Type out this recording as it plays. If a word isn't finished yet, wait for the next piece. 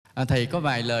Thầy có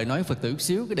vài lời nói Phật tử chút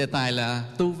xíu. Cái đề tài là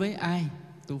tu với ai?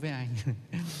 Tu với ai?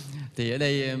 Thì ở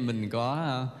đây mình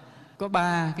có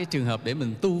ba cái trường hợp để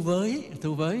mình tu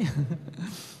với.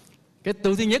 Cái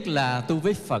tu thứ nhất là tu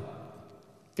với Phật.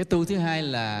 Cái tu thứ hai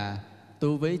là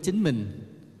tu với chính mình.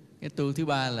 Cái tu thứ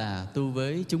ba là tu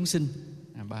với chúng sinh.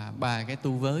 Ba cái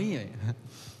tu với vậy.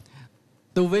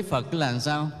 Tu với Phật là làm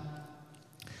sao?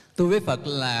 Tu với Phật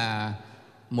là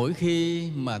mỗi khi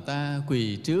mà ta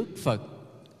quỳ trước Phật,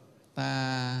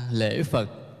 ta lễ Phật,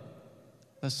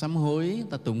 ta sám hối,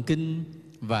 ta tụng kinh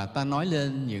và ta nói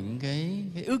lên những cái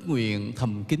ước nguyện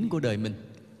thầm kín của đời mình.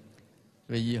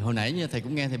 Vì hồi nãy như thầy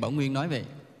cũng nghe thầy Bảo Nguyên nói vậy,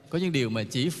 có những điều mà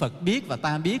chỉ Phật biết và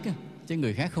ta biết, chứ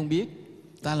người khác không biết.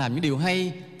 Ta làm những điều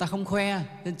hay, ta không khoe,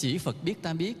 nên chỉ Phật biết,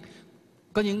 ta biết.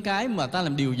 Có những cái mà ta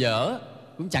làm điều dở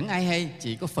cũng chẳng ai hay,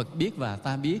 chỉ có Phật biết và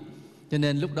ta biết. Cho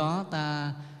nên lúc đó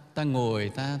ta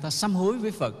ngồi, ta sám hối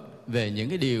với Phật về những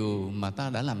cái điều mà ta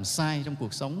đã làm sai trong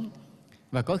cuộc sống.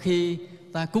 Và có khi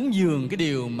ta cúng dường cái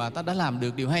điều mà ta đã làm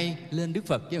được điều hay lên Đức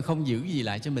Phật, chứ không giữ gì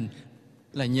lại cho mình.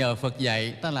 Là nhờ Phật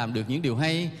dạy ta làm được những điều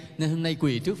hay, nên hôm nay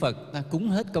quỳ trước Phật, ta cúng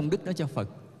hết công đức đó cho Phật.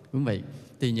 Đúng vậy.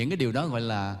 Thì những cái điều đó gọi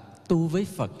là tu với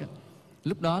Phật đó.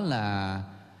 Lúc đó là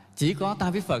chỉ có ta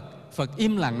với Phật. Phật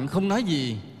im lặng không nói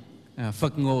gì,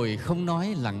 Phật ngồi không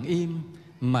nói, lặng im,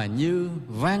 mà như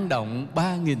vang động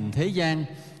 3000 thế gian.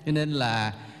 Cho nên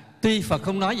là tuy Phật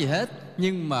không nói gì hết,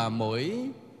 nhưng mà mỗi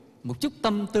một chút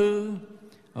tâm tư,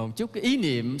 một chút cái ý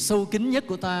niệm sâu kín nhất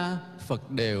của ta,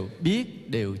 Phật đều biết,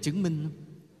 đều chứng minh.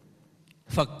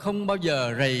 Phật không bao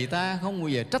giờ rầy ta, không bao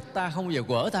giờ trách ta, không bao giờ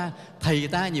quở ta. Thầy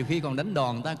ta nhiều khi còn đánh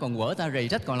đòn ta, còn quở ta, rầy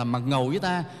trách, còn làm mặt ngầu với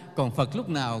ta. Còn Phật lúc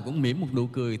nào cũng mỉm một nụ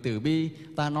cười từ bi.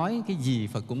 Ta nói cái gì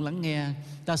Phật cũng lắng nghe,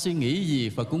 ta suy nghĩ gì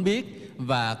Phật cũng biết,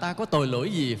 và ta có tội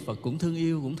lỗi gì Phật cũng thương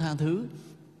yêu, cũng tha thứ.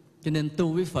 Cho nên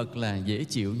tu với Phật là dễ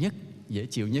chịu nhất.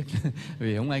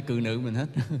 Vì không ai cự nữ mình hết.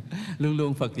 Luôn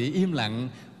luôn Phật chỉ im lặng,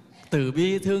 từ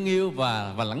bi, thương yêu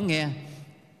và lắng nghe.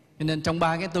 Cho nên trong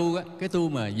ba cái tu á, cái tu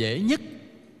mà dễ nhất,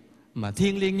 mà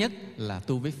thiêng liêng nhất là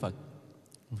tu với Phật.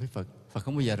 Phật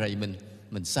không bao giờ rầy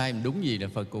mình sai, mình đúng gì là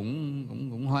Phật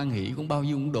cũng hoan hỷ, cũng bao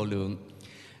dung, cũng độ lượng.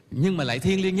 Nhưng mà lại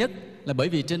thiêng liêng nhất là bởi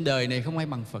vì trên đời này không ai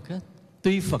bằng Phật hết.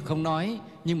 Tuy Phật không nói,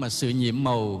 nhưng mà sự nhiệm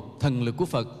màu thần lực của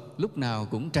Phật lúc nào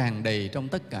cũng tràn đầy trong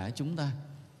tất cả chúng ta.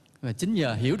 Và chính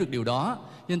nhờ hiểu được điều đó,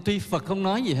 nên tuy Phật không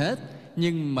nói gì hết,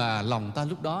 nhưng mà lòng ta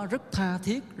lúc đó rất tha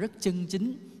thiết, rất chân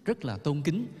chính, rất là tôn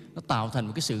kính. Nó tạo thành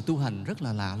một cái sự tu hành rất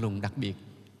là lạ lùng, đặc biệt.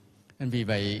 Nên vì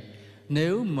vậy,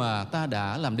 nếu mà ta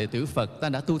đã làm đệ tử Phật, ta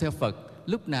đã tu theo Phật,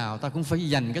 lúc nào ta cũng phải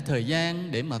dành cái thời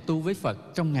gian để mà tu với Phật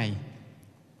trong ngày.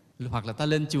 Hoặc là ta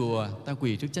lên chùa, ta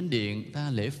quỳ trước chánh điện, ta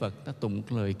lễ Phật, ta tụng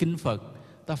lời kinh Phật,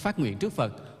 ta phát nguyện trước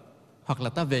Phật. Hoặc là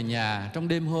ta về nhà trong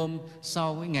đêm hôm,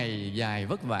 sau cái ngày dài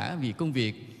vất vả vì công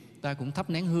việc, ta cũng thắp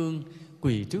nén hương,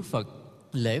 quỳ trước Phật,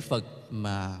 lễ Phật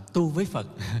mà tu với Phật.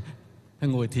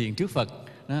 Ngồi thiền trước Phật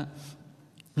đó.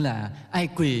 Là ai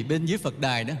quỳ bên dưới Phật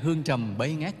đài đó, hương trầm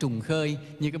bay ngát trùng khơi,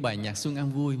 như cái bài nhạc Xuân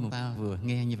An Vui mà ta vừa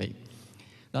nghe như vậy.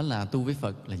 Đó là tu với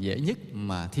Phật là dễ nhất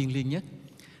mà thiêng liêng nhất.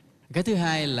 Cái thứ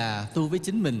hai là tu với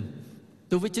chính mình.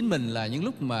 Tu với chính mình là những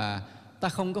lúc mà ta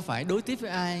không có phải đối tiếp với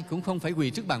ai, cũng không phải quỳ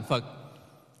trước bàn Phật,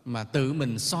 mà tự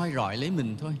mình soi rọi lấy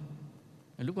mình thôi.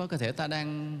 Lúc đó có thể ta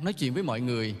đang nói chuyện với mọi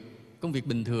người, công việc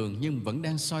bình thường, nhưng vẫn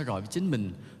đang soi rọi với chính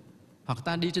mình. Hoặc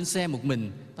ta đi trên xe một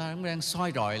mình, ta cũng đang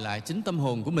soi rọi lại chính tâm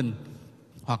hồn của mình.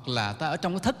 Hoặc là ta ở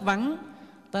trong cái thất vắng,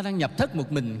 ta đang nhập thất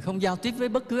một mình, không giao tiếp với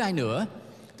bất cứ ai nữa,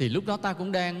 thì lúc đó ta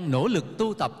cũng đang nỗ lực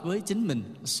tu tập với chính mình,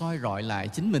 soi rọi lại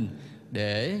chính mình,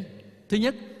 để thứ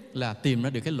nhất là tìm ra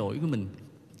được cái lỗi của mình,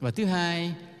 và thứ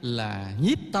hai là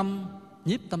nhiếp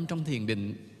tâm trong thiền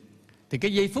định. Thì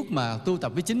cái giây phút mà tu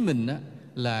tập với chính mình đó,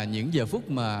 là những giờ phút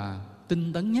mà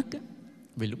tinh tấn nhất á.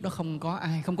 Vì lúc đó không có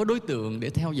ai, không có đối tượng để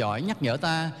theo dõi, nhắc nhở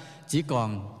ta, chỉ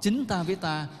còn chính ta với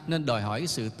ta, nên đòi hỏi cái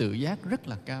sự tự giác rất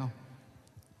là cao.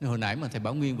 Hồi nãy mà thầy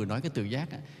Bảo Nguyên vừa nói cái tự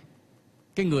giác á,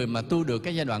 cái người mà tu được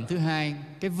cái giai đoạn thứ hai,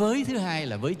 cái với thứ hai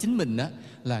là với chính mình đó,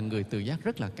 là người tự giác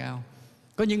rất là cao.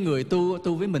 Có những người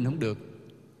tu với mình không được.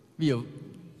 Ví dụ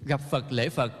gặp Phật, lễ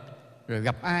Phật, rồi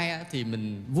gặp ai á, thì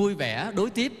mình vui vẻ đối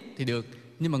tiếp thì được,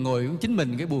 nhưng mà ngồi cũng chính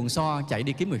mình cái buồn so, chạy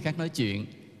đi kiếm người khác nói chuyện,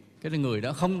 cái người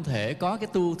đó không thể có cái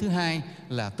tu thứ hai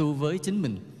là tu với chính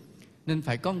mình. Nên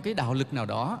phải có một cái đạo lực nào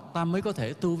đó ta mới có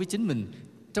thể tu với chính mình,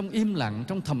 trong im lặng,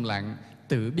 trong thầm lặng,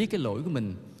 tự biết cái lỗi của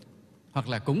mình. Hoặc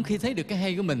là cũng khi thấy được cái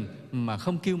hay của mình mà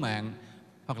không kiêu mạn,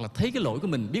 hoặc là thấy cái lỗi của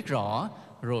mình biết rõ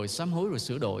rồi sám hối, rồi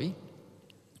sửa đổi.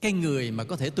 Cái người mà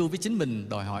có thể tu với chính mình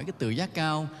đòi hỏi cái tự giác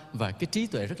cao và cái trí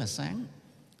tuệ rất là sáng.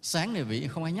 Sáng này vì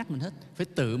không ai nhắc mình hết, phải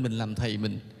tự mình làm thầy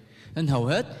mình. Nên hầu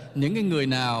hết những cái người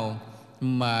nào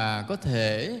mà có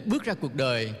thể bước ra cuộc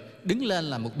đời, đứng lên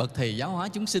là một bậc thầy giáo hóa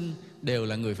chúng sinh, đều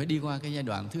là người phải đi qua cái giai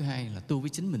đoạn thứ hai là tu với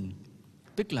chính mình.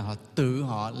 Tức là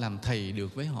họ làm thầy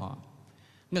được với họ.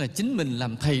 Nghĩa là chính mình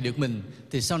làm thầy được mình,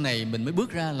 thì sau này mình mới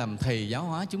bước ra làm thầy giáo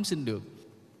hóa chúng sinh được.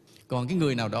 Còn cái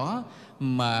người nào đó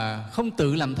mà không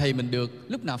tự làm thầy mình được,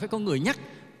 lúc nào phải có người nhắc: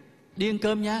 đi ăn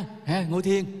cơm nha, ngồi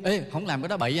thiền, không làm cái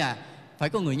đó bậy à. Phải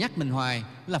có người nhắc mình hoài,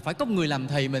 là phải có người làm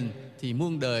thầy mình, thì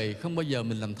muôn đời không bao giờ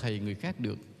mình làm thầy người khác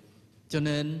được. Cho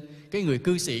nên cái người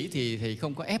cư sĩ thì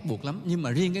không có ép buộc lắm. Nhưng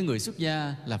mà riêng cái người xuất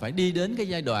gia là phải đi đến cái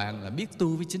giai đoạn là biết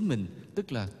tu với chính mình,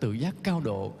 tức là tự giác cao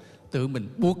độ, tự mình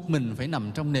buộc mình phải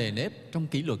nằm trong nề nếp, trong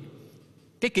kỷ luật.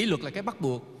 Cái kỷ luật là cái bắt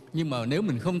buộc, nhưng mà nếu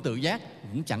mình không tự giác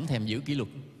cũng chẳng thèm giữ kỷ luật.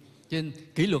 Cho nên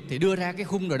kỷ luật thì đưa ra cái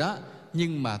khung rồi đó,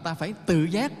 nhưng mà ta phải tự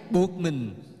giác buộc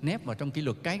mình nép vào trong kỷ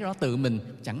luật. Cái đó tự mình,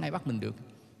 chẳng ai bắt mình được.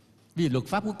 Vì luật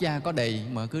pháp quốc gia có đầy,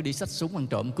 mà cứ đi xách súng ăn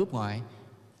trộm cướp hoài.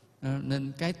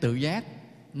 Nên cái tự giác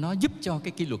nó giúp cho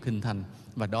cái kỷ luật hình thành,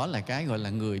 và đó là cái gọi là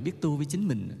người biết tu với chính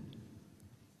mình.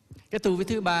 Cái tu với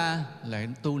thứ ba là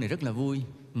tu này rất là vui,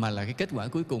 mà là cái kết quả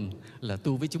cuối cùng là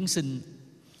tu với chúng sinh.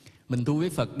 Mình tu với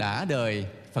Phật đã đời,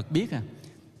 Phật biết à.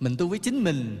 Mình tu với chính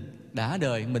mình đã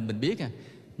đời, mình biết à.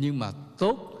 Nhưng mà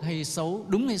tốt hay xấu,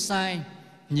 đúng hay sai,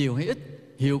 nhiều hay ít,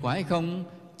 hiệu quả hay không,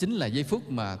 chính là giây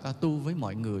phút mà ta tu với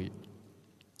mọi người.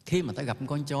 Khi mà ta gặp một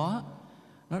con chó,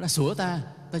 nó đã sủa ta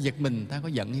giật mình, ta có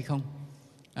giận hay không?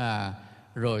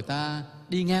 Rồi ta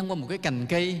đi ngang qua một cái cành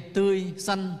cây tươi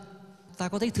xanh, ta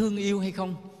có thấy thương yêu hay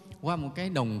không? Qua một cái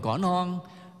đồng cỏ non,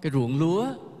 cái ruộng lúa,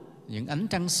 những ánh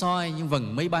trăng soi, những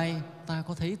vầng mây bay, ta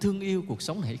có thấy thương yêu cuộc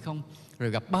sống này hay không?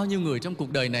 Rồi gặp bao nhiêu người trong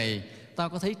cuộc đời này, ta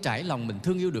có thấy trải lòng mình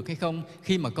thương yêu được hay không?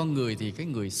 Khi mà con người thì cái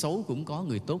người xấu cũng có,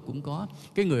 người tốt cũng có,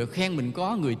 cái người khen mình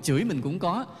có, người chửi mình cũng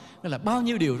có. Đó là bao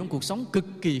nhiêu điều trong cuộc sống cực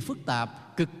kỳ phức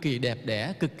tạp, cực kỳ đẹp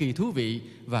đẽ, cực kỳ thú vị,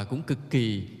 và cũng cực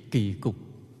kỳ kỳ cục.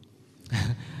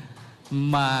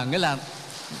 Mà nghĩa là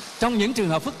trong những trường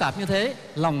hợp phức tạp như thế,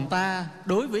 lòng ta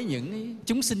đối với những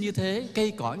chúng sinh như thế,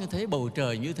 cây cỏ như thế, bầu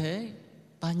trời như thế,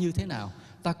 ta như thế nào?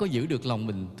 Ta có giữ được lòng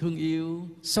mình thương yêu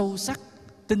sâu sắc,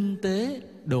 tinh tế,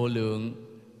 độ lượng,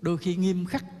 đôi khi nghiêm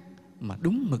khắc mà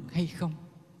đúng mực hay không?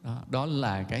 Đó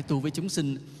là cái tu với chúng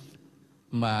sinh.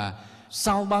 Mà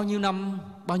sau bao nhiêu năm,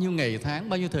 bao nhiêu ngày tháng,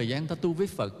 bao nhiêu thời gian ta tu với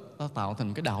Phật, ta tạo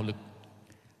thành cái đạo lực.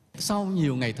 Sau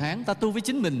nhiều ngày tháng ta tu với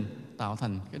chính mình, tạo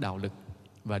thành cái đạo lực.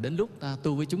 Và đến lúc ta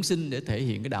tu với chúng sinh để thể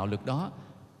hiện cái đạo lực đó.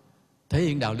 Thể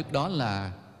hiện đạo lực đó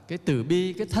là cái từ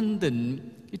bi, cái thanh tịnh,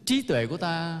 cái trí tuệ của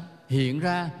ta hiện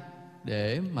ra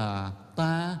để mà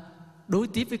ta đối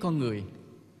tiếp với con người.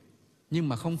 Nhưng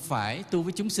mà không phải tu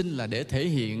với chúng sinh là để thể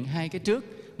hiện hai cái trước,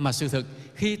 mà sự thực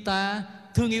khi ta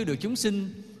thương yêu được chúng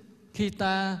sinh, khi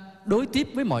ta đối tiếp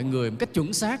với mọi người một cách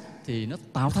chuẩn xác, thì nó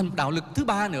tạo thành đạo lực thứ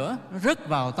ba nữa, nó rớt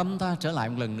vào tâm ta trở lại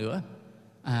một lần nữa.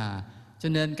 Cho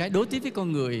nên cái đối tiếp với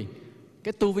con người,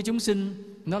 cái tu với chúng sinh,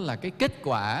 nó là cái kết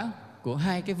quả của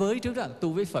hai cái với trước đó,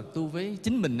 tu với Phật, tu với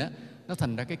chính mình đó. Nó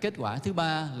thành ra cái kết quả thứ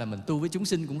ba là mình tu với chúng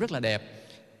sinh cũng rất là đẹp.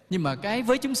 Nhưng mà cái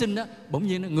với chúng sinh đó, bỗng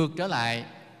nhiên nó ngược trở lại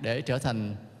để trở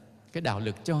thành cái đạo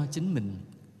lực cho chính mình.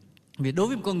 Vì đối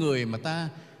với một con người mà ta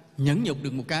nhẫn nhục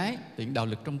được một cái, thì đạo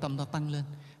lực trong tâm ta tăng lên.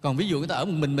 Còn ví dụ người ta ở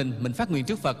một mình phát nguyện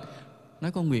trước Phật,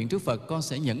 nói con nguyện trước Phật con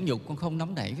sẽ nhẫn nhục, con không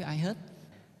nóng nảy với ai hết,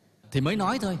 thì mới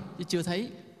nói thôi chứ chưa thấy.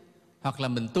 Hoặc là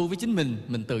mình tu với chính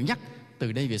mình tự nhắc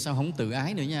từ đây về sau không tự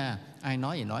ái nữa nha, ai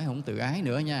nói gì nói không tự ái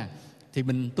nữa nha. Thì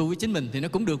mình tu với chính mình thì nó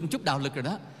cũng được một chút đạo lực rồi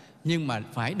đó. Nhưng mà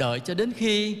phải đợi cho đến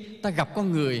khi ta gặp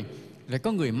con người, rồi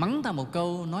có người mắng ta một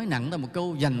câu, nói nặng ta một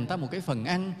câu, dành ta một cái phần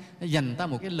ăn, dành ta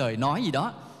một cái lời nói gì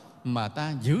đó, mà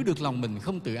ta giữ được lòng mình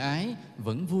không tự ái,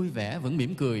 vẫn vui vẻ, vẫn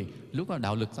mỉm cười, lúc đó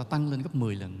đạo lực ta tăng lên gấp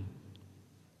 10 lần,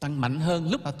 tăng mạnh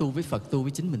hơn lúc ta tu với Phật, tu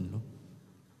với chính mình luôn.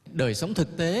 Đời sống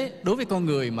thực tế đối với con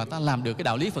người mà ta làm được cái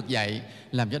đạo lý Phật dạy,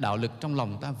 làm cho đạo lực trong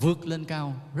lòng ta vượt lên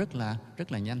cao rất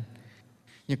là nhanh.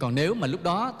 Nhưng còn nếu mà lúc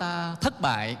đó ta thất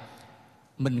bại,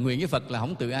 mình nguyện với Phật là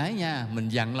không tự ái nha, mình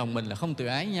dặn lòng mình là không tự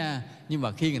ái nha, nhưng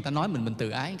mà khi người ta nói mình tự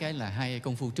ái cái là hai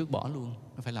công phu trước bỏ luôn,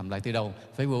 nó phải làm lại từ đầu,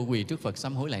 phải vô quỳ trước Phật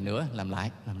sám hối lại nữa, làm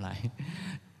lại.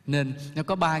 Nên nó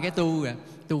có ba cái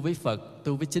tu với Phật,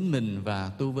 tu với chính mình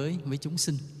và tu với chúng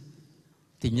sinh.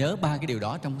 Thì nhớ ba cái điều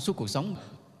đó trong suốt cuộc sống.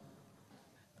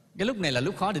 Cái lúc này là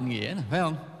lúc khó định nghĩa nè, phải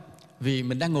không? Vì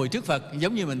mình đang ngồi trước Phật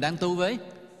giống như mình đang tu với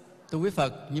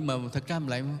Phật, nhưng mà thật ra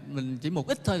mình chỉ một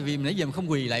ít thôi, vì nãy giờ mình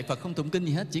không quỳ lại Phật, không tụng kinh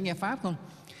gì hết, chỉ nghe Pháp không.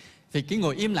 Thì cái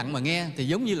ngồi im lặng mà nghe thì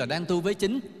giống như là đang tu với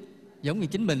giống như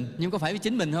chính mình. Nhưng có phải với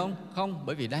chính mình không? Không,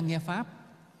 bởi vì đang nghe Pháp.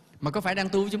 Mà có phải đang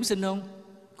tu với chúng sinh không?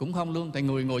 Cũng không luôn, tại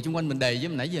người ngồi chung quanh mình đầy, với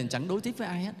mình nãy giờ mình chẳng đối tiếp với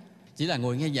ai hết, chỉ là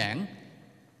ngồi nghe giảng.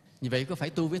 Như vậy có phải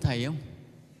tu với thầy không?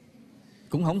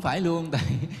 Cũng không phải luôn,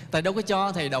 tại đâu có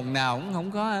cho thầy đồng nào, cũng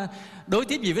không có đối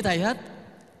tiếp gì với thầy hết,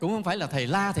 cũng không phải là thầy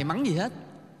la thầy mắng gì hết.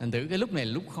 Thành thử cái lúc này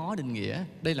là lúc khó định nghĩa.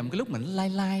 Đây là một cái lúc mà nó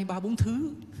lai ba bốn thứ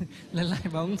lai ba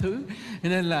bốn thứ. Cho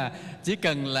nên là chỉ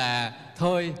cần là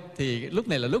thôi thì lúc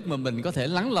này là lúc mà mình có thể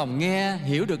lắng lòng nghe,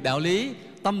 hiểu được đạo lý,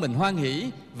 tâm mình hoan hỷ,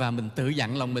 và mình tự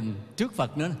dặn lòng mình trước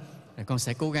Phật nữa. Con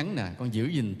sẽ cố gắng nè, con giữ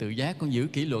gìn tự giác, con giữ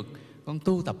kỷ luật, con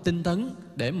tu tập tinh tấn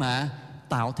để mà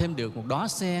tạo thêm được một đóa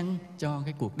sen cho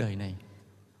cái cuộc đời này.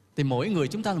 Thì mỗi người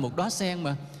chúng ta là một đóa sen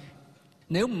mà.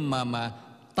 Nếu mà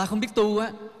ta không biết tu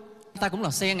á, ta cũng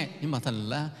là sen này, nhưng mà thành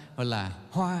là gọi là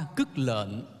hoa cứt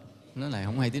lợn, nó lại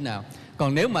không hay thế nào.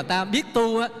 Còn nếu mà ta biết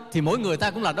tu á, thì mỗi người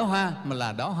ta cũng là đóa hoa, mà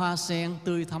là đóa hoa sen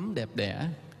tươi thắm đẹp đẽ.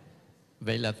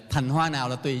 Vậy là thành hoa nào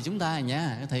là tùy chúng ta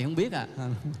nha, thầy không biết à.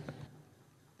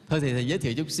 Thôi thì thầy giới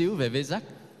thiệu chút xíu về Vesak.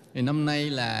 Thì năm nay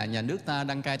là nhà nước ta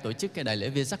đăng cai tổ chức cái đại lễ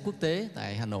Vesak quốc tế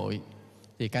tại Hà Nội.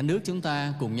 Thì cả nước chúng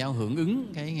ta cùng nhau hưởng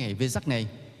ứng cái ngày Vesak này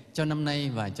cho năm nay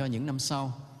và cho những năm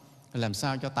sau. Làm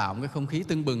sao cho tạo một cái không khí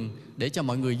tưng bừng để cho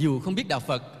mọi người dù không biết đạo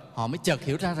Phật, họ mới chợt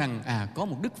hiểu ra rằng có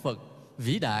một Đức Phật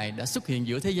vĩ đại đã xuất hiện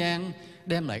giữa thế gian,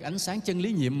 đem lại ánh sáng chân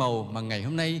lý nhiệm màu mà ngày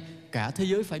hôm nay cả thế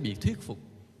giới phải bị thuyết phục.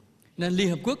 Nên Liên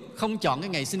Hợp Quốc không chọn cái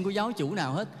ngày sinh của giáo chủ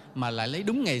nào hết, mà lại lấy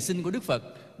đúng ngày sinh của Đức Phật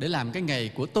để làm cái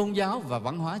ngày của tôn giáo và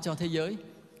văn hóa cho thế giới.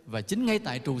 Và chính ngay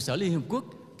tại trụ sở Liên Hợp Quốc,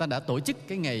 ta đã tổ chức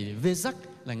cái ngày Vesak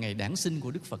là ngày đản sinh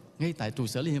của Đức Phật, ngay tại trụ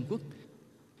sở Liên Hợp Quốc.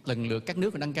 Lần lượt các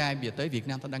nước đăng cai, bây giờ tới Việt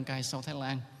Nam ta đăng cai sau Thái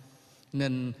Lan.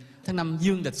 Nên tháng 5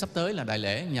 dương lịch sắp tới là đại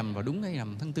lễ nhằm vào đúng cái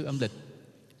rằm tháng 4 âm lịch.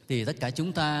 Thì tất cả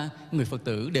chúng ta, người Phật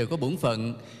tử đều có bổn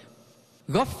phận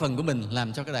góp phần của mình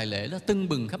làm cho cái đại lễ đó tưng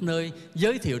bừng khắp nơi,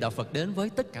 giới thiệu đạo Phật đến với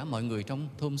tất cả mọi người trong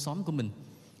thôn xóm của mình.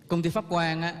 Công ty Pháp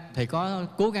Quang á, thầy có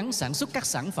cố gắng sản xuất các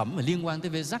sản phẩm mà liên quan tới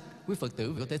Vesak, quý Phật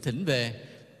tử có thể thỉnh về,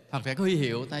 hoặc là có huy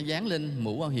hiệu ta dán lên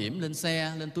mũ bảo hiểm, lên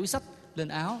xe, lên túi xách, lên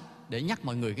áo để nhắc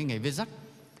mọi người cái ngày Vesak.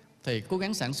 Thầy cố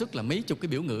gắng sản xuất là mấy chục cái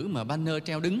biểu ngữ mà banner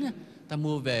treo đứng á, ta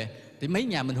mua về thì mấy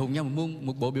nhà mình hùng nhau mình mua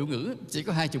một bộ biểu ngữ chỉ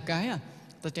có 20 cái à,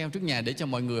 ta treo trước nhà để cho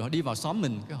mọi người họ đi vào xóm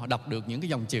mình, họ đọc được những cái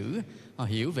dòng chữ, họ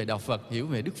hiểu về đạo Phật, hiểu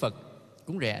về Đức Phật.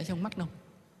 Cũng rẻ chứ không mắc đâu,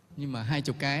 nhưng mà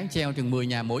 20 cái treo chừng 10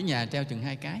 nhà, mỗi nhà treo chừng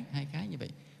 2 cái như vậy,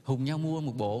 hùng nhau mua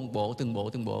một bộ,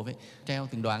 từng bộ vậy, treo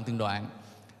từng đoạn.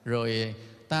 Rồi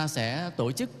ta sẽ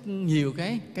tổ chức nhiều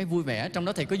cái vui vẻ. Trong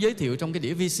đó thầy có giới thiệu trong cái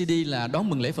đĩa VCD là đón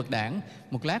mừng lễ Phật đản.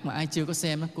 Một lát mà ai chưa có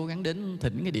xem cố gắng đến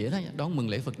thỉnh cái đĩa đó, đón mừng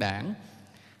lễ Phật đản.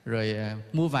 Rồi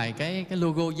mua vài cái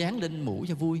logo dán lên mũ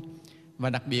cho vui. Và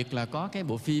đặc biệt là có cái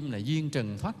bộ phim là Duyên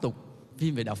Trần Thoát Tục,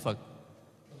 phim về đạo Phật.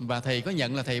 Và thầy có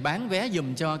nhận là thầy bán vé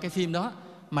giùm cho cái phim đó.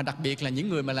 Mà đặc biệt là những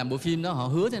người mà làm bộ phim đó họ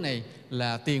hứa thế này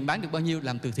là tiền bán được bao nhiêu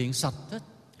làm từ thiện sạch hết,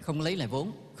 không lấy lại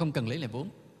vốn, không cần lấy lại vốn.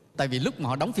 Tại vì lúc mà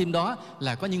họ đóng phim đó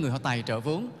là có những người họ tài trợ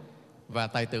vốn, và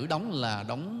tài tử đóng là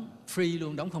đóng free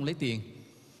luôn, đóng không lấy tiền.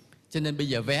 Cho nên bây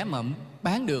giờ vé mà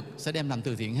bán được sẽ đem làm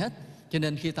từ thiện hết. Cho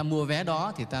nên khi ta mua vé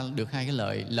đó thì ta được hai cái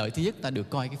lợi. Lợi thứ nhất ta được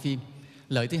coi cái phim,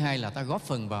 lợi thứ hai là ta góp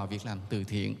phần vào việc làm từ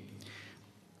thiện.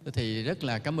 Thì rất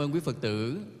là cảm ơn quý Phật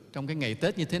tử. Trong cái ngày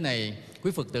Tết như thế này,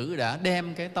 quý Phật tử đã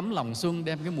đem cái tấm lòng xuân,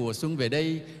 đem cái mùa xuân về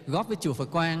đây góp với chùa Phật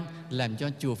Quang, làm cho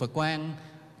chùa Phật Quang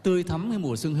tươi thắm cái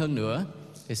mùa xuân hơn nữa.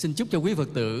 Thì xin chúc cho quý Phật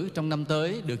tử trong năm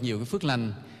tới được nhiều cái phước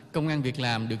lành, công ăn việc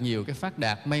làm được nhiều cái phát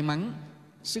đạt, may mắn,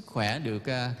 sức khỏe được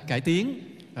cải tiến,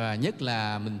 và nhất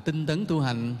là mình tinh tấn tu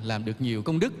hành, làm được nhiều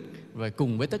công đức, và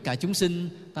cùng với tất cả chúng sinh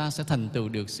ta sẽ thành tựu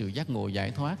được sự giác ngộ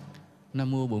giải thoát.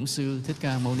 Nam mô Bổn Sư Thích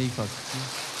Ca Mâu Ni Phật.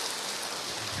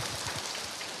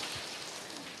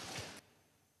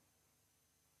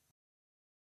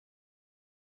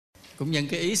 Cũng nhân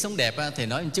cái ý sống đẹp thầy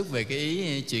nói một chút về cái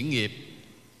ý chuyển nghiệp.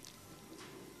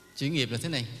 Chuyển nghiệp là thế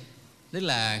này, tức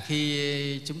là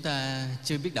khi chúng ta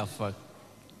chưa biết đạo Phật,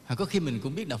 hoặc có khi mình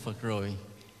cũng biết đạo Phật rồi,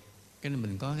 cái nên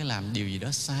mình có cái làm điều gì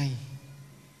đó sai,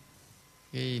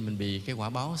 cái mình bị cái quả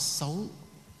báo xấu,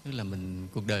 tức là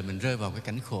cuộc đời mình rơi vào cái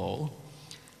cảnh khổ.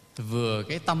 Vừa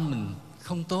cái tâm mình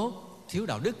không tốt, thiếu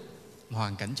đạo đức,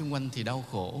 hoàn cảnh xung quanh thì đau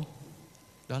khổ.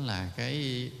 Đó là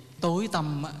cái tối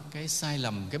tâm, cái sai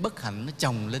lầm, cái bất hạnh nó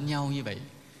chồng lên nhau như vậy.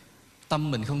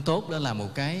 Tâm mình không tốt đó là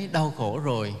một cái đau khổ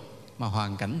rồi, mà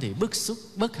hoàn cảnh thì bức xúc,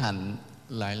 bất hạnh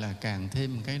lại là càng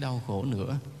thêm cái đau khổ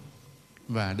nữa.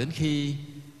 Và đến khi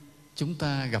chúng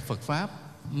ta gặp Phật Pháp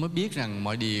mới biết rằng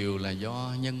mọi điều là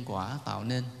do nhân quả tạo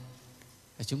nên.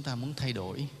 Chúng ta muốn thay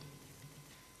đổi.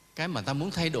 Cái mà ta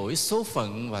muốn thay đổi số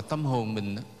phận và tâm hồn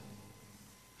mình,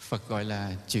 Phật gọi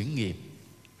là chuyển nghiệp.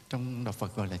 Trong đạo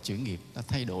Phật gọi là chuyển nghiệp. Ta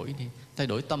thay đổi đi, thay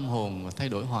đổi tâm hồn và thay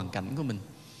đổi hoàn cảnh của mình.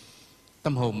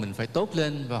 Tâm hồn mình phải tốt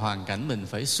lên và hoàn cảnh mình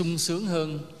phải sung sướng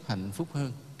hơn, hạnh phúc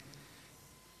hơn.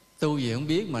 Tu gì không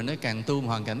biết mà nói càng tu mà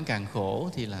hoàn cảnh càng khổ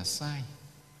thì là sai.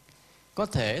 Có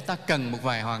thể ta cần một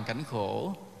vài hoàn cảnh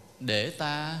khổ để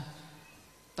ta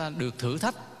được thử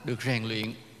thách, được rèn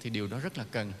luyện, thì điều đó rất là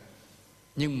cần.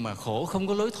 Nhưng mà khổ không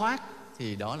có lối thoát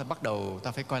thì đó là bắt đầu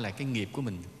ta phải coi lại cái nghiệp của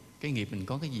mình. Cái nghiệp mình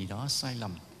có cái gì đó sai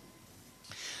lầm.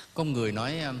 Có một người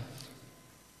nói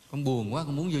con buồn quá,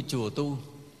 con muốn vô chùa tu.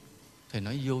 Thầy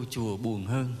nói vô chùa buồn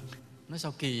hơn. Nói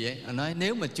sao kỳ vậy? Nói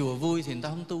nếu mà chùa vui thì người ta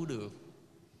không tu được.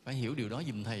 Phải hiểu điều đó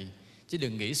giùm thầy. Chứ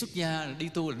đừng nghĩ xuất gia đi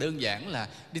tu là đơn giản là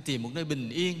đi tìm một nơi bình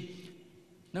yên.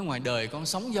 Nói ngoài đời con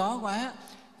sóng gió quá,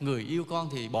 người yêu con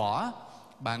thì bỏ,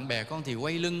 bạn bè con thì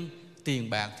quay lưng, tiền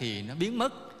bạc thì nó biến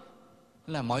mất,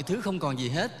 là mọi thứ không còn gì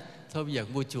hết. Thôi bây giờ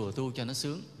vô chùa tu cho nó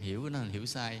sướng. Hiểu nó là hiểu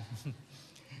sai.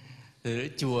 Từ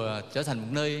chùa trở thành một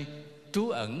nơi trú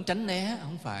ẩn tránh né.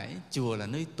 Không phải, chùa là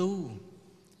nơi tu,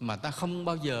 mà ta không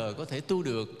bao giờ có thể tu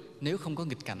được nếu không có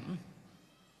nghịch cảnh.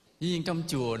 Dĩ nhiên trong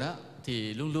chùa đó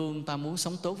thì luôn luôn ta muốn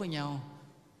sống tốt với nhau.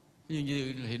 Ví dụ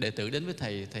như đệ tử đến với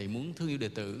thầy, thầy muốn thương yêu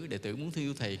đệ tử muốn thương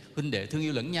yêu thầy, huynh đệ thương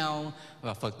yêu lẫn nhau.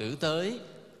 Và Phật tử tới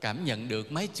cảm nhận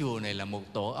được mái chùa này là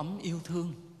một tổ ấm yêu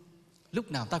thương.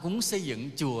 Lúc nào ta cũng muốn xây dựng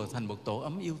chùa thành một tổ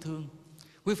ấm yêu thương.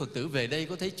 Quý Phật tử về đây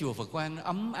có thấy chùa Phật Quang nó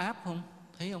ấm áp không?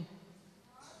 Thấy không?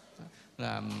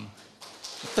 Là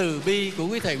từ bi của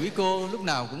quý thầy quý cô lúc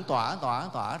nào cũng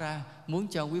tỏa ra, muốn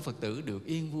cho quý Phật tử được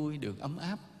yên vui, được ấm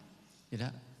áp. Vậy đó,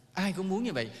 ai cũng muốn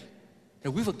như vậy.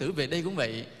 Rồi quý Phật tử về đây cũng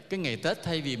vậy. Cái ngày Tết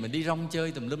thay vì mình đi rong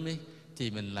chơi tùm lum đi,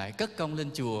 thì mình lại cất công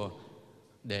lên chùa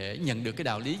để nhận được cái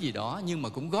đạo lý gì đó, nhưng mà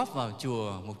cũng góp vào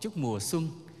chùa một chút mùa xuân.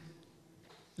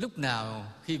 Lúc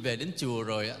nào khi về đến chùa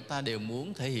rồi ta đều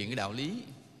muốn thể hiện cái đạo lý.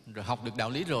 Rồi học được đạo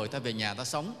lý rồi ta về nhà ta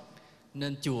sống.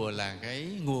 Nên chùa là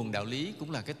cái nguồn đạo lý,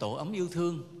 cũng là cái tổ ấm yêu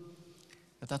thương.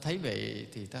 Ta thấy vậy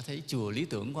thì ta thấy chùa lý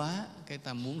tưởng quá, cái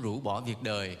ta muốn rũ bỏ việc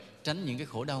đời, tránh những cái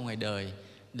khổ đau ngoài đời,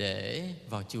 để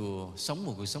vào chùa sống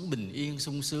một cuộc sống bình yên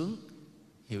sung sướng.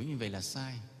 Hiểu như vậy là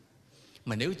sai.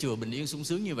 Mà nếu chùa bình yên sung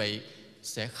sướng như vậy,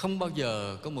 sẽ không bao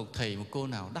giờ có một thầy một cô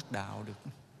nào đắc đạo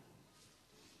được.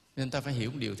 Nên ta phải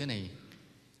hiểu một điều thế này.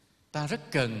 Ta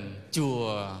rất cần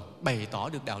chùa bày tỏ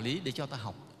được đạo lý để cho ta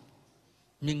học.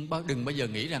 Nhưng đừng bao giờ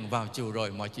nghĩ rằng vào chùa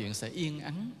rồi mọi chuyện sẽ yên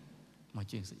ắng. Mọi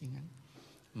chuyện sẽ yên ắng.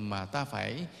 Mà ta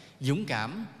phải dũng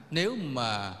cảm. Nếu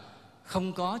mà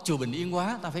không có chùa bình yên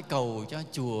quá, ta phải cầu cho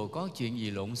chùa có chuyện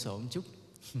gì lộn xộn chút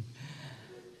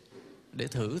để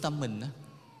thử tâm mình đó.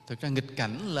 Thực ra nghịch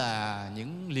cảnh là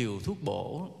những liều thuốc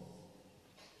bổ.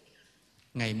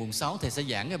 Ngày mùng 6 thầy sẽ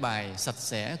giảng cái bài sạch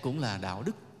sẽ cũng là đạo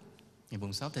đức. Ngày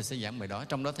mùng 6 thầy sẽ giảng bài đó.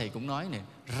 Trong đó thầy cũng nói nè,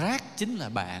 rác chính là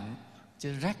bạn,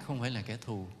 chứ rác không phải là kẻ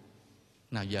thù.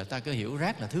 Nào giờ ta cứ hiểu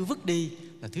rác là thứ vứt đi,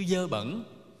 là thứ dơ bẩn,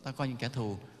 ta coi như kẻ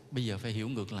thù. Bây giờ phải hiểu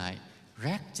ngược lại,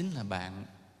 rác chính là bạn.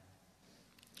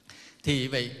 Thì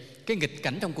vậy, cái nghịch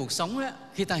cảnh trong cuộc sống á,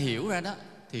 khi ta hiểu ra đó,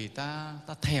 thì ta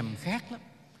thèm khát lắm.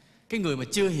 Cái người mà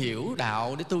chưa hiểu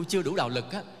đạo để tu, chưa đủ đạo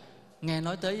lực á, nghe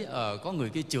nói tới có người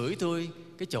kia chửi tôi,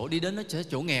 cái chỗ đi đến nó sẽ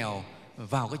chỗ nghèo,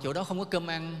 vào cái chỗ đó không có cơm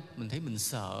ăn, mình thấy mình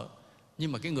sợ.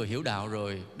 Nhưng mà cái người hiểu đạo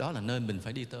rồi, đó là nơi mình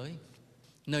phải đi tới.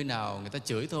 Nơi nào người ta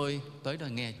chửi tôi, tới đó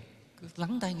nghe, cứ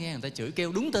lắng tai nghe người ta chửi,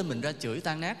 kêu đúng tên mình ra chửi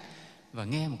tan nát, và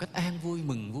nghe một cách an vui,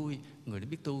 mừng vui, người đã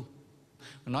biết tu.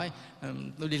 Nói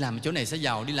tôi đi làm chỗ này sẽ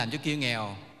giàu, đi làm chỗ kia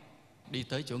nghèo. Đi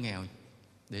tới chỗ nghèo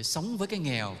để sống với cái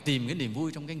nghèo, tìm cái niềm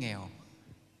vui trong cái nghèo.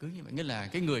 Cứ như vậy, nghĩa là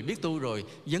cái người biết tu rồi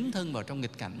dấn thân vào trong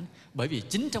nghịch cảnh. Bởi vì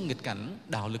chính trong nghịch cảnh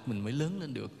đạo lực mình mới lớn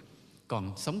lên được.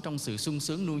 Còn sống trong sự sung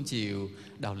sướng nuông chiều,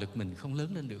 đạo lực mình không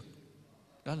lớn lên được.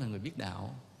 Đó là người biết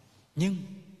đạo. Nhưng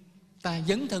ta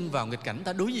dấn thân vào nghịch cảnh,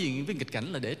 ta đối diện với nghịch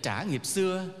cảnh là để trả nghiệp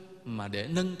xưa, mà để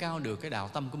nâng cao được cái đạo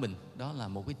tâm của mình. Đó là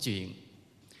một cái chuyện.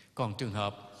 Còn trường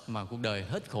hợp mà cuộc đời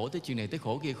hết khổ tới chuyện này tới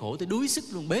khổ kia, khổ tới đuối sức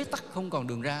luôn, bế tắc không còn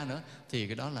đường ra nữa, thì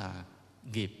cái đó là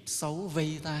nghiệp xấu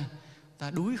vây ta.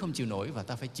 Ta đuối không chịu nổi và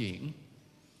ta phải chuyển.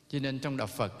 Cho nên trong đạo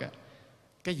Phật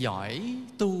cái giỏi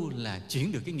tu là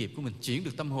chuyển được cái nghiệp của mình, chuyển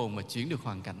được tâm hồn, mà chuyển được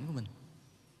hoàn cảnh của mình.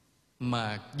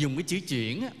 Mà dùng cái chữ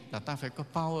chuyển là ta phải có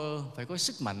power, phải có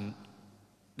sức mạnh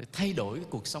để thay đổi cái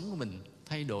cuộc sống của mình,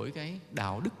 thay đổi cái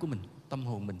đạo đức của mình, tâm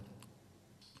hồn mình.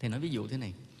 Thì nói ví dụ thế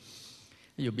này.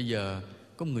 Ví dụ bây giờ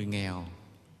có một người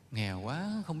nghèo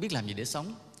quá, không biết làm gì để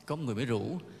sống. Có một người mới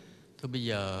rủ, thôi bây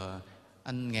giờ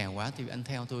anh nghèo quá thì anh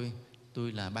theo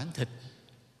tôi là bán thịt,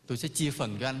 tôi sẽ chia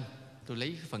phần cho anh. Tôi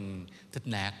lấy phần thịt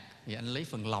nạc, thì anh lấy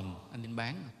phần lòng, anh đem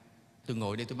bán. Tôi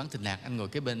ngồi đây tôi bán thịt nạc, anh ngồi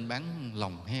kế bên bán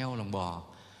lòng heo, lòng bò.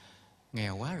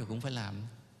 Nghèo quá rồi cũng phải làm.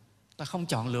 Ta không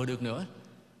chọn lựa được nữa.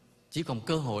 Chỉ còn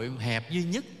cơ hội hẹp duy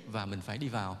nhất và mình phải đi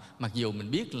vào. Mặc dù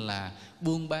mình biết là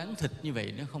buôn bán thịt như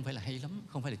vậy nó không phải là hay lắm,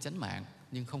 không phải là chánh mạng,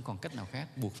 nhưng không còn cách nào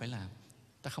khác, buộc phải làm.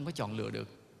 Ta không có chọn lựa được.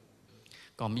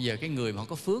 Còn bây giờ cái người mà họ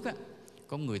có phước á,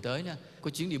 Có người tới đó, có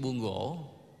chuyến đi buôn gỗ,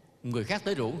 người khác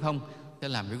tới rủ không, để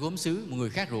làm cái gốm sứ, một người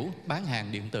khác rủ bán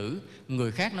hàng điện tử,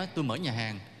 người khác nói tôi mở nhà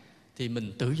hàng. Thì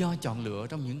mình tự do chọn lựa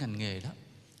trong những ngành nghề đó.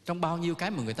 Trong bao nhiêu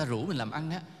cái mà người ta rủ mình làm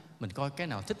ăn á, mình coi cái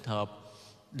nào thích hợp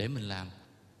để mình làm.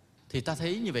 Thì ta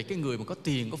thấy như vậy, cái người mà có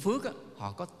tiền, có phước á,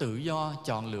 họ có tự do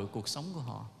chọn lựa cuộc sống của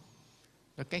họ.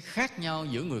 Rồi cái khác nhau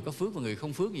giữa người có phước và người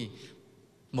không phước gì?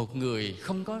 Một người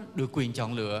không có được quyền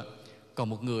chọn lựa, còn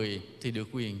một người thì được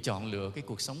quyền chọn lựa cái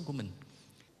cuộc sống của mình.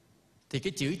 Thì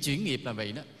cái chữ chuyển nghiệp là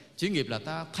vậy đó. Chuyển nghiệp là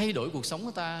ta thay đổi cuộc sống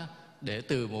của ta để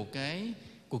từ một cái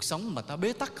cuộc sống mà ta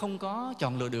bế tắc không có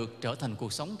chọn lựa được, trở thành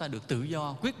cuộc sống ta được tự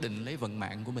do quyết định lấy vận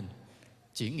mạng của mình.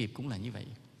 Chuyển nghiệp cũng là như vậy.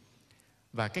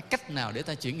 Và cái cách nào để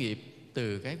ta chuyển nghiệp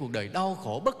từ cái cuộc đời đau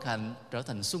khổ bất hạnh trở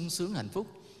thành sung sướng hạnh phúc,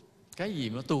 cái gì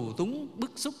mà tù túng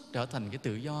bức xúc trở thành cái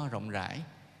tự do rộng rãi,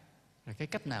 rồi cái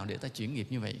cách nào để ta chuyển nghiệp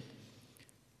như vậy?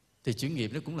 Thì chuyển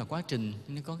nghiệp nó cũng là quá trình,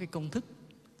 nó có cái công thức.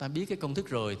 Ta biết cái công thức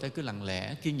rồi, ta cứ lặng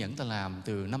lẽ kiên nhẫn ta làm,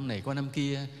 từ năm này qua năm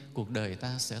kia, cuộc đời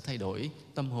ta sẽ thay đổi,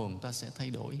 tâm hồn ta sẽ thay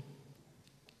đổi.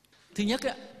 Thứ nhất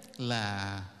á,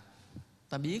 là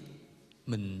ta biết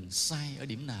mình sai ở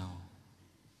điểm nào.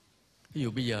 Ví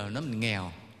dụ bây giờ nó mình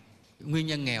nghèo, nguyên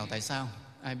nhân nghèo tại sao?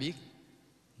 Ai biết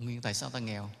nguyên tại sao ta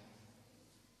nghèo?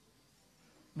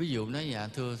 Ví dụ nói dạ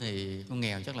thưa thì con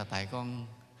nghèo chắc là tại con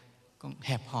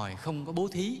hẹp hòi, không có bố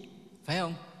thí, phải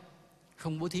không?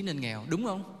 Không bố thí nên nghèo, đúng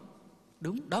không?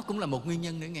 Đúng, đó cũng là một nguyên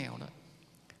nhân để nghèo đó.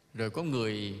 Rồi có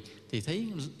người thì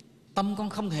thấy tâm con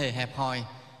không hề hẹp hòi,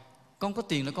 con có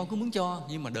tiền là con cứ muốn cho,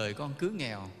 nhưng mà đời con cứ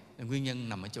nghèo. Nguyên nhân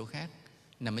nằm ở chỗ khác.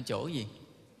 Nằm ở chỗ gì?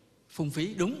 Phung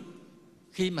phí, đúng.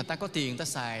 Khi mà ta có tiền ta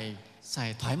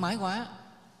xài thoải mái quá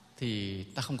thì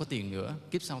ta không có tiền nữa,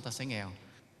 kiếp sau ta sẽ nghèo.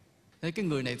 Thế cái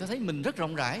người này ta thấy mình rất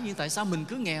rộng rãi, nhưng tại sao mình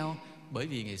cứ nghèo? Bởi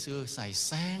vì ngày xưa xài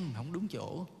sang không đúng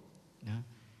chỗ. Đó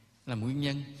là một nguyên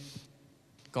nhân.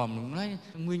 Còn nói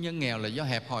nguyên nhân nghèo là do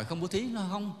hẹp hòi không bố thí, nó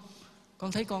không.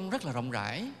 Con thấy con rất là rộng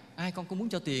rãi, ai con cũng muốn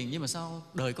cho tiền, nhưng mà sao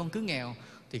đời con cứ nghèo?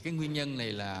 Thì cái nguyên nhân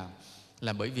này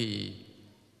là bởi vì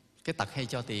cái tật hay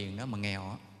cho tiền đó mà nghèo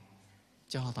đó.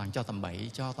 Toàn cho tầm bậy,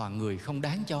 cho toàn người không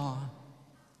đáng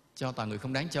cho toàn người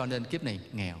không đáng cho, nên kiếp này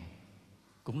nghèo.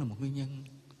 Cũng là một nguyên nhân.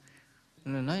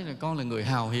 Nói là con là người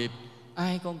hào hiệp,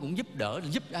 ai con cũng giúp đỡ,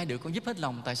 giúp ai được con giúp hết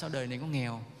lòng, tại sao đời này con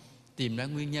nghèo? Tìm ra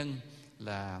nguyên nhân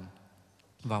là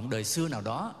vào một đời xưa nào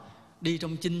đó đi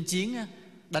trong chinh chiến á,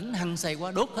 đánh hăng say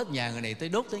quá, đốt hết nhà người này tới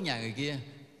đốt tới nhà người kia.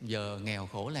 Giờ nghèo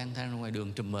khổ lang thang ra ngoài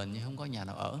đường trùm mền nhưng không có nhà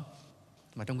nào ở.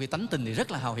 Mà trong khi tánh tình thì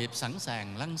rất là hào hiệp, sẵn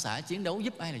sàng lăn xả chiến đấu,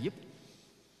 giúp ai là giúp.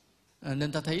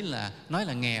 Nên ta thấy là nói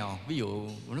là nghèo, ví dụ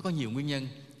nó có nhiều nguyên nhân.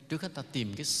 Trước hết ta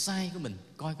tìm cái sai của mình,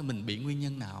 coi cái mình bị nguyên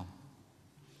nhân nào.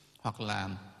 Hoặc là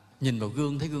nhìn vào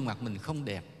gương thấy gương mặt mình không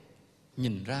đẹp,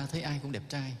 nhìn ra thấy ai cũng đẹp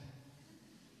trai.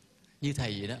 Như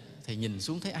thầy vậy đó, thầy nhìn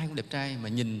xuống thấy ai cũng đẹp trai, mà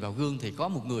nhìn vào gương thì có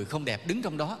một người không đẹp đứng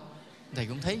trong đó. Thầy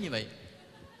cũng thấy như vậy.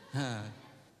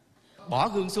 Bỏ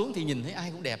gương xuống thì nhìn thấy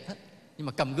ai cũng đẹp hết, nhưng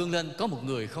mà cầm gương lên có một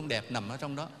người không đẹp nằm ở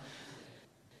trong đó.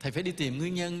 Thầy phải đi tìm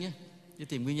nguyên nhân nhé. Đi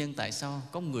tìm nguyên nhân tại sao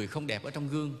có một người không đẹp ở trong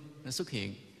gương nó xuất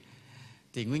hiện.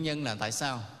 Thì nguyên nhân là tại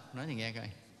sao? Nói thì nghe coi.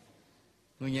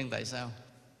 Nguyên nhân tại sao?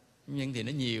 Nguyên nhân thì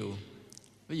nó nhiều.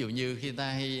 Ví dụ như khi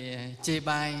ta hay chê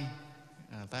bai,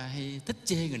 ta hay thích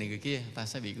chê người này người kia, ta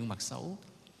sẽ bị gương mặt xấu.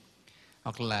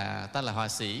 Hoặc là ta là họa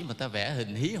sĩ mà ta vẽ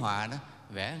hình hí họa đó,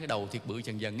 vẽ cái đầu thiệt bự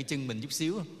chần dần, cái chân mình chút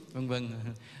xíu, vân vân.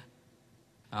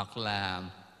 Hoặc là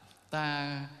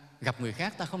ta gặp người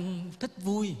khác ta không thích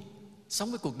vui,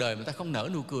 sống cái cuộc đời mà ta không nở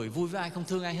nụ cười, vui với ai, không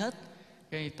thương ai hết,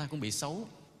 cái ta cũng bị xấu.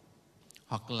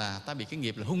 Hoặc là ta bị cái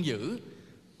nghiệp là hung dữ,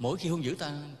 mỗi khi hung dữ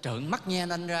ta trợn mắt nhe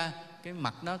nanh ra, cái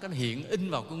mặt nó hiện in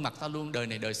vào khuôn mặt ta luôn, đời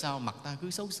này đời sau mặt ta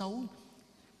cứ xấu xấu.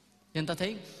 Nên ta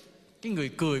thấy cái người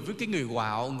cười với cái người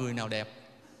quạo, người nào đẹp?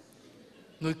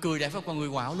 Người cười đẹp phải, còn người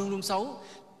quạo luôn luôn xấu.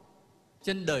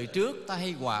 Trên đời trước ta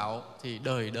hay quạo thì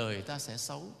đời đời ta sẽ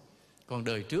xấu, còn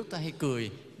đời trước ta hay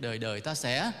cười, đời đời ta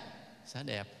sẽ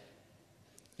đẹp.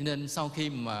 Nên sau khi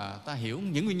mà ta hiểu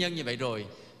những nguyên nhân như vậy rồi,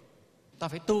 ta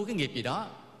phải tu cái nghiệp gì đó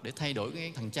để thay đổi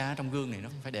cái thằng cha trong gương này nó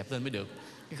phải đẹp lên mới được,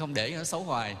 chứ không để nó xấu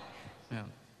hoài.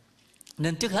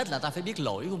 Nên trước hết là ta phải biết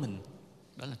lỗi của mình,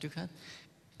 đó là trước hết.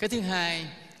 Cái thứ hai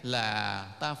là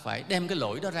ta phải đem cái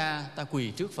lỗi đó ra, ta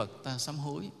quỳ trước Phật, ta sám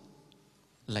hối.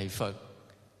 Lạy Phật,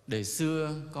 đời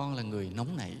xưa con là người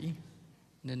nóng nảy,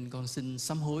 nên con xin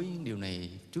sám hối điều này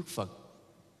trước Phật.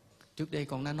 Trước đây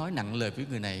con đã nói nặng lời với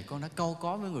người này, con đã cau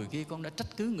có với người kia, con đã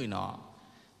trách cứ người nọ.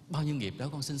 Bao nhiêu nghiệp đó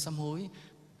con xin sám hối,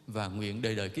 và nguyện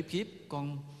đời đời kiếp kiếp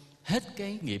con hết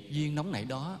cái nghiệp duyên nóng nảy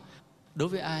đó. Đối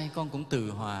với ai con cũng từ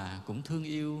hòa, cũng thương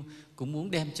yêu, cũng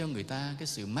muốn đem cho người ta cái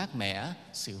sự mát mẻ,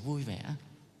 sự vui vẻ.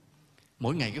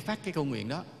 mỗi ngày cứ phát cái câu nguyện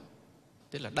đó,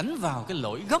 tức là đánh vào cái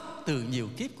lỗi gốc từ nhiều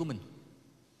kiếp của mình.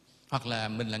 Hoặc là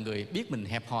mình là người biết mình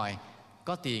hẹp hòi,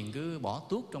 có tiền cứ bỏ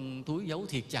tuốt trong túi giấu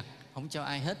thiệt chặt, không cho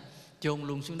ai hết, chôn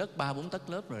luôn xuống đất 3-4 tấc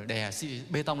lớp rồi đè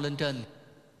bê tông lên trên.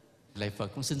 Lạy Phật,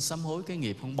 con xin sám hối cái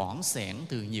nghiệp con bỏn sẻn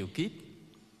từ nhiều kiếp.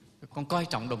 Con coi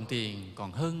trọng đồng tiền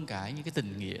còn hơn cả những cái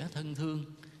tình nghĩa thân thương,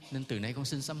 nên từ nay con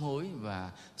xin sám hối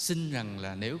và xin rằng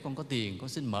là nếu con có tiền, con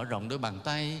xin mở rộng đôi bàn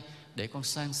tay để con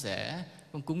san sẻ,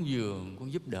 con cúng dường,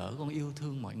 con giúp đỡ, con yêu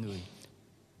thương mọi người.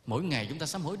 Mỗi ngày chúng ta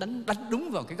sám hối đánh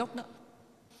đúng vào cái gốc đó.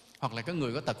 Hoặc là có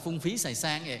người có tật phung phí xài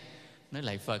sang vậy, nói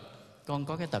lạy Phật, con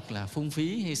có cái tật là phung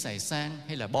phí hay xài sang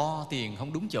hay là bo tiền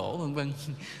không đúng chỗ vân vân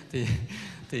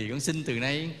thì con xin từ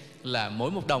nay là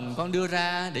mỗi một đồng con đưa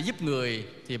ra để giúp người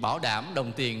thì bảo đảm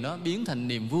đồng tiền đó biến thành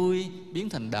niềm vui, biến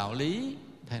thành đạo lý,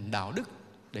 thành đạo đức,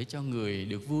 để cho người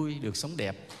được vui, được sống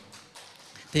đẹp.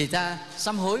 Thì ta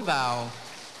sám hối vào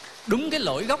đúng cái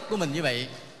lỗi gốc của mình như vậy.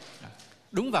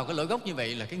 Đúng vào cái lỗi gốc như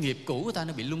vậy là cái nghiệp cũ của ta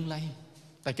nó bị lung lay.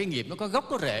 Tại cái nghiệp nó có gốc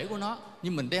có rễ của nó,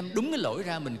 nhưng mình đem đúng cái lỗi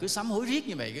ra, mình cứ sám hối riết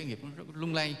như vậy, cái nghiệp nó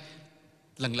lung lay.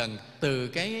 Lần lần từ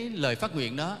cái lời phát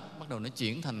nguyện đó bắt đầu nó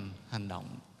chuyển thành hành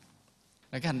động.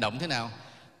 Là cái hành động thế nào?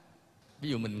 Ví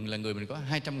dụ mình là người, mình có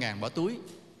 200.000 bỏ túi,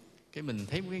 cái mình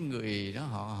thấy một cái người đó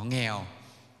họ nghèo,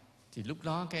 thì lúc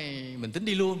đó cái mình tính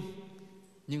đi luôn,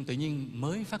 nhưng tự nhiên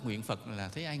mới phát nguyện Phật là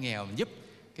thấy ai nghèo mình giúp,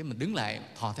 cái mình đứng lại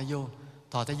thò tay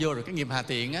vô rồi cái nghiệp hà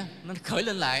tiện á nó khởi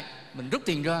lên lại, mình rút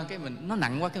tiền ra, cái mình nó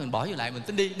nặng quá, cái mình bỏ vô lại, mình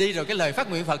tính đi rồi cái lời phát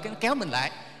nguyện Phật cái nó kéo mình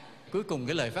lại. Cuối cùng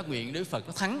cái lời phát nguyện đối Phật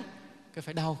nó thắng, cái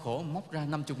phải đau khổ móc ra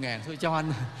 50.000 thôi cho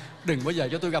anh, đừng bao giờ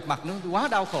cho tôi gặp mặt nữa, tôi quá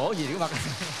đau khổ gì cái mặt.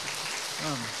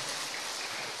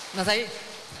 Nó thấy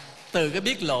từ cái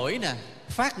biết lỗi nè,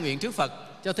 phát nguyện trước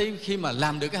Phật, cho thấy khi mà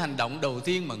làm được cái hành động đầu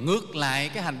tiên mà ngược lại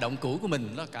cái hành động cũ của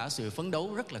mình, nó cả sự phấn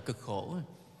đấu rất là cực khổ.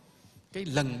 Cái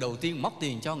lần đầu tiên móc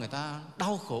tiền cho người ta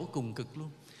đau khổ cùng cực luôn,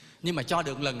 nhưng mà cho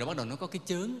được lần rồi bắt đầu nó có cái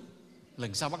chớn,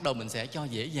 lần sau bắt đầu mình sẽ cho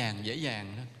dễ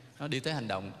dàng nó đi tới hành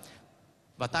động.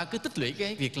 Và ta cứ tích lũy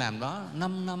cái việc làm đó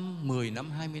 5 năm, 10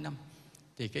 năm, 20 năm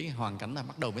thì cái hoàn cảnh ta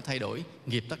bắt đầu mới thay đổi,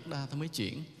 nghiệp tất đa ta mới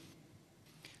chuyển.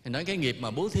 Thì nói cái nghiệp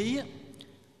mà bố thí á,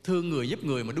 thương người giúp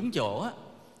người mà đúng chỗ á,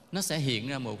 nó sẽ hiện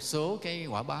ra một số cái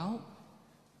quả báo.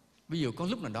 Ví dụ có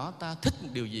lúc nào đó ta thích một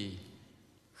điều gì,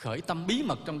 khởi tâm bí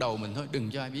mật trong đầu mình thôi,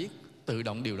 đừng cho ai biết, tự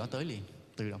động điều đó tới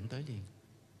liền,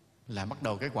 là bắt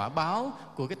đầu cái quả báo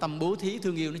của cái tâm bố thí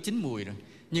thương yêu nó chín mùi rồi.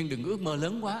 Nhưng đừng ước mơ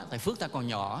lớn quá, tại phước ta còn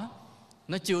nhỏ,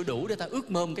 nó chưa đủ để ta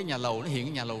ước mơ cái nhà lầu, nó hiện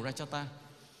cái nhà lầu ra cho ta.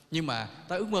 Nhưng mà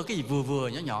ta ước mơ cái gì vừa vừa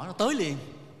nhỏ nó tới liền,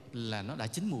 là nó đã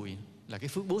chín mùi, là cái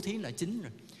phước bố thí đã chín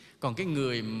rồi. Còn cái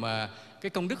người mà cái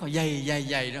công đức họ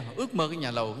dày rồi, họ ước mơ cái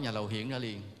nhà lầu hiện ra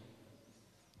liền.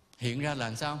 Hiện ra là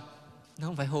làm sao? Nó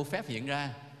không phải hô phép hiện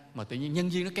ra, mà tự nhiên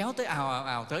nhân duyên nó kéo tới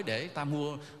ào tới để ta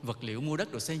mua vật liệu, mua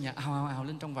đất rồi xây nhà ào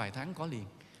lên trong vài tháng có liền,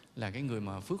 là cái người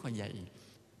mà phước họ dày.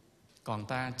 Còn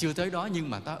ta chưa tới đó nhưng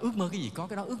mà ta ước mơ cái gì có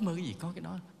cái đó, ước mơ cái gì có cái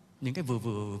đó. Những cái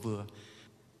vừa.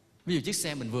 Ví dụ chiếc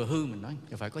xe mình vừa hư, mình nói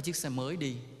phải có chiếc xe mới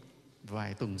đi,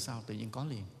 vài tuần sau tự nhiên có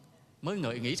liền.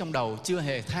 Mới nghĩ trong đầu, chưa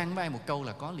hề than với ai một câu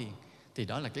là có liền. Thì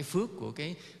đó là cái phước của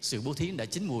cái sự bố thí đã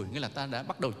chín mùi, nghĩa là ta đã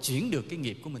bắt đầu chuyển được cái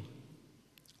nghiệp của mình.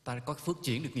 Ta có phước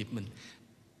chuyển được nghiệp mình.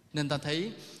 Nên ta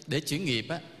thấy để chuyển nghiệp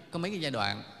á, có mấy cái giai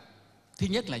đoạn. Thứ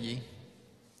nhất là gì?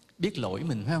 Biết lỗi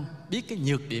mình, phải không? Biết cái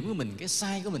nhược điểm của mình, cái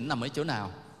sai của mình nằm ở chỗ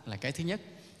nào, là cái thứ nhất.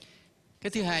 Cái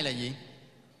thứ hai là gì?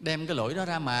 Đem cái lỗi đó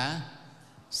ra mà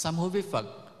sám hối với Phật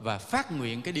và phát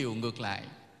nguyện cái điều ngược lại.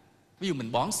 Ví dụ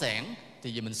mình bỏn sẻn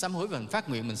thì vì mình sám hối và mình phát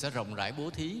nguyện mình sẽ rộng rãi bố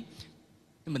thí.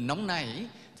 Mình nóng nảy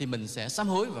thì mình sẽ sám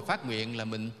hối và phát nguyện là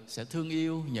mình sẽ thương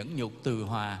yêu, nhẫn nhục, từ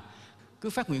hòa. Cứ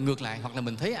phát nguyện ngược lại. Hoặc là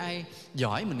mình thấy ai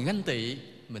giỏi mình ganh tị,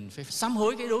 mình phải sám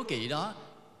hối cái đố kỵ đó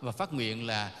và phát nguyện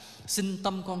là xin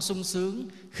tâm con sung sướng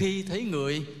khi thấy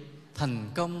người thành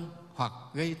công hoặc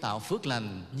gây tạo phước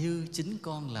lành như chính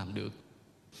con làm được.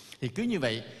 Thì cứ như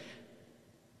vậy,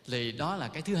 thì đó là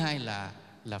cái thứ hai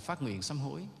là phát nguyện sám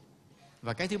hối.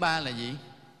 Và cái thứ ba là gì?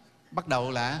 Bắt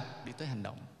đầu là đi tới hành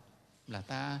động, là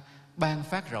ta ban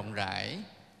phát rộng rãi,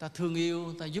 ta thương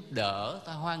yêu, ta giúp đỡ,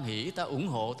 ta hoan hỷ, ta ủng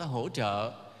hộ, ta hỗ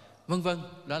trợ, vân vân.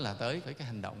 Đó là tới với cái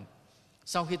hành động.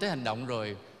 Sau khi tới hành động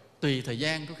rồi, tùy thời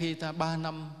gian, có khi ta 3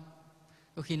 năm,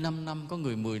 có khi 5 năm, có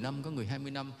người 10 năm, có người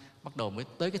 20 năm, bắt đầu mới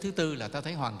tới cái thứ tư là ta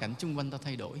thấy hoàn cảnh xung quanh ta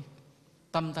thay đổi.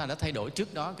 Tâm ta đã thay đổi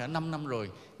trước đó cả 5 năm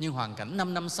rồi, nhưng hoàn cảnh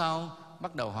 5 năm sau,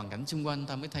 bắt đầu hoàn cảnh xung quanh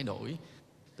ta mới thay đổi.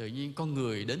 Tự nhiên con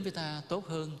người đến với ta tốt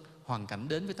hơn, hoàn cảnh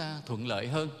đến với ta thuận lợi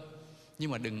hơn.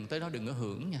 Nhưng mà tới đó đừng có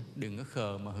hưởng nha, đừng có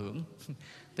khờ mà hưởng.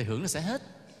 Thì hưởng nó sẽ hết.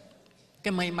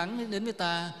 Cái may mắn đến với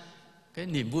ta, cái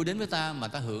niềm vui đến với ta mà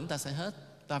ta hưởng ta sẽ hết.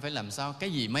 ta phải làm sao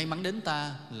cái gì may mắn đến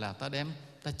ta là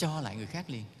ta cho lại người khác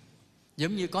liền.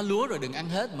 Giống như có lúa rồi đừng ăn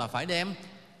hết mà phải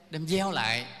đem gieo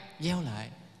lại.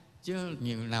 Chứ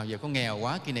nhiều nào giờ con nghèo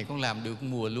quá, kỳ này con làm được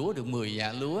mùa lúa, được 10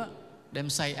 dạ lúa, đem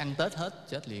xay ăn Tết hết,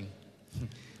 chết liền.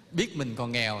 Biết mình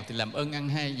còn nghèo thì làm ơn ăn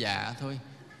 2 dạ thôi,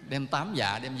 đem 8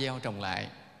 dạ đem gieo trồng lại,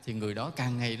 thì người đó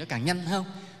càng ngày nó càng nhanh không?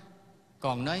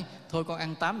 Còn nói thôi con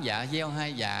ăn 8 dạ gieo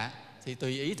 2 dạ thì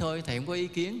tùy ý thôi, thầy không có ý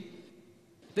kiến.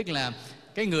 Tức là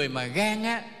cái người mà gan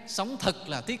á, sống thật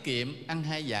là tiết kiệm, ăn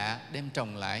 2 dạ đem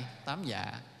trồng lại 8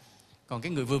 dạ. Còn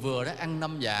cái người vừa vừa đó ăn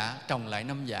 5 dạ trồng lại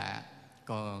 5 dạ.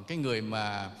 Còn cái người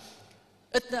mà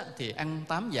ít á, thì ăn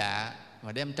 8 dạ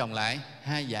mà đem trồng lại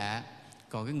 2 dạ.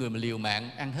 Còn cái người mà liều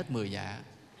mạng ăn hết 10 dạ.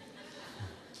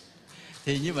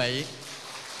 Thì như vậy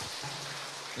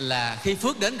là khi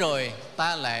phước đến rồi,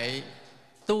 ta lại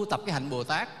tu tập cái hạnh Bồ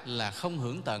Tát là không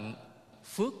hưởng tận,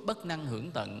 phước bất năng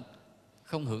hưởng tận,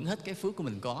 không hưởng hết cái phước của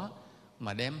mình có,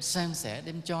 mà đem san sẻ,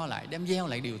 đem cho lại, đem gieo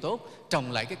lại điều tốt,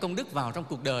 trồng lại cái công đức vào trong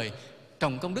cuộc đời,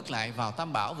 trồng công đức lại vào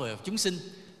Tam Bảo, vào chúng sinh.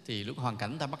 Thì lúc hoàn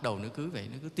cảnh ta bắt đầu nó cứ vậy,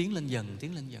 nó cứ tiến lên dần,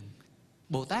 tiến lên dần.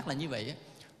 Bồ Tát là như vậy á.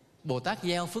 Bồ Tát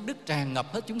gieo phước đức tràn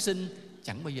ngập hết chúng sinh,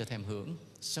 chẳng bao giờ thèm hưởng,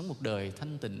 sống một đời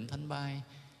thanh tịnh, thanh bai.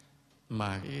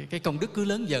 Mà cái công đức cứ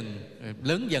lớn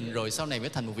dần rồi sau này mới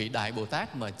thành một vị Đại Bồ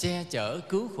Tát mà che chở,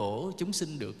 cứu khổ chúng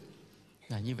sinh được.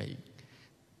 Là như vậy.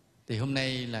 Thì hôm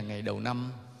nay là ngày đầu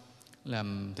năm,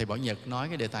 làm Thầy Bảo Nhật nói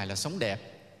cái đề tài là sống đẹp.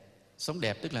 Sống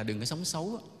đẹp tức là đừng có sống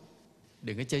xấu,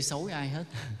 đừng có chơi xấu với ai hết.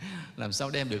 Làm sao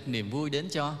đem được niềm vui đến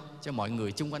cho mọi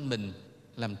người chung quanh mình,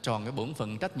 làm tròn cái bổn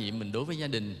phận trách nhiệm mình đối với gia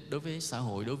đình, đối với xã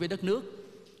hội, đối với đất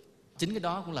nước. Chính cái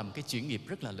đó cũng là một cái chuyển nghiệp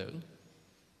rất là lớn.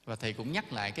 Và Thầy cũng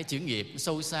nhắc lại cái chuyển nghiệp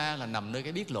sâu xa là nằm nơi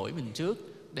cái biết lỗi mình trước,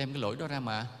 đem cái lỗi đó ra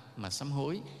mà sám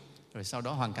hối. Rồi sau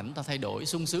đó hoàn cảnh ta thay đổi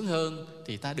sung sướng hơn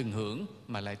thì ta đừng hưởng,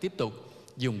 mà lại tiếp tục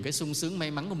dùng cái sung sướng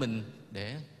may mắn của mình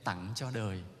để tặng cho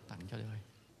đời.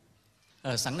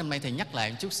 Sẵn năm nay Thầy nhắc lại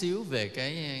một chút xíu về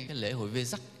cái lễ hội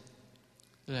Vesak.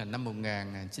 Tức là năm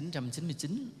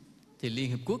 1999 thì Liên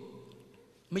Hiệp Quốc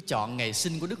mới chọn ngày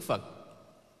sinh của Đức Phật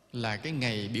là cái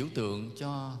ngày biểu tượng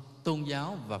cho tôn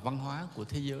giáo và văn hóa của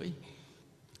thế giới.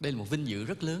 Đây là một vinh dự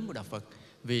rất lớn của Đạo Phật,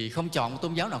 vì không chọn một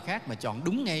tôn giáo nào khác mà chọn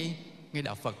đúng ngay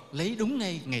Đạo Phật, lấy đúng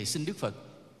ngay ngày sinh Đức Phật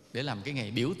để làm cái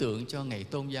ngày biểu tượng cho ngày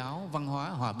tôn giáo, văn hóa,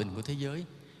 hòa bình của thế giới.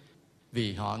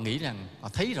 Vì họ nghĩ rằng, họ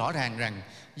thấy rõ ràng rằng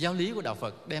giáo lý của Đạo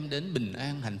Phật đem đến bình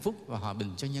an, hạnh phúc và hòa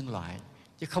bình cho nhân loại,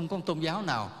 chứ không có tôn giáo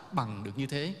nào bằng được như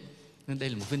thế. Nên đây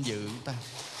là một vinh dự của ta.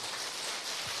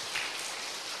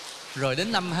 Rồi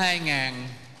đến năm 2000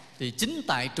 thì chính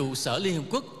tại trụ sở Liên Hợp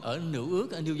Quốc ở Nữ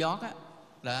Ước, ở New York á,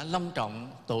 đã long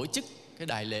trọng tổ chức cái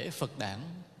đại lễ Phật đản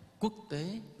quốc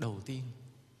tế đầu tiên.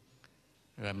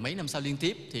 Rồi mấy năm sau liên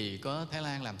tiếp thì có Thái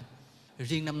Lan làm.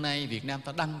 Riêng năm nay Việt Nam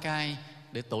ta đăng cai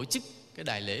để tổ chức cái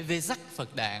đại lễ Vesak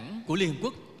Phật đản của Liên Hợp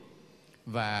Quốc.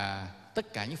 Và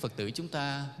tất cả những Phật tử chúng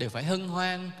ta đều phải hân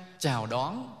hoan chào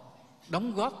đón,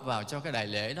 đóng góp vào cho cái đại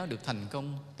lễ đó được thành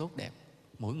công tốt đẹp.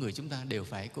 Mỗi người chúng ta đều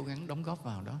phải cố gắng đóng góp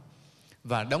vào đó.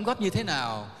 Và đóng góp như thế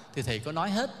nào thì Thầy có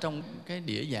nói hết trong cái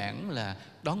đĩa giảng là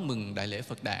đón mừng đại lễ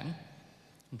Phật đản.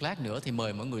 Một lát nữa thì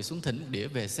mời mọi người xuống thỉnh một đĩa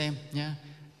về xem nha.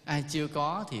 Ai chưa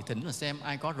có thì thỉnh và xem,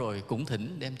 ai có rồi cũng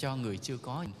thỉnh đem cho người chưa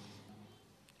có,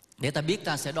 để ta biết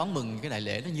ta sẽ đón mừng cái đại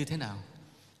lễ đó như thế nào.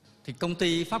 Thì công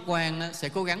ty Pháp Quang sẽ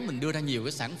cố gắng mình đưa ra nhiều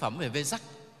cái sản phẩm về Vesak,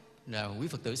 là quý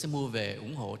Phật tử sẽ mua về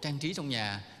ủng hộ trang trí trong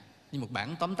nhà, như một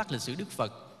bản tóm tắt lịch sử Đức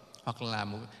Phật, hoặc là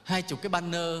 20 cái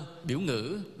banner biểu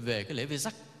ngữ về cái lễ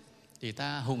Vesak. Thì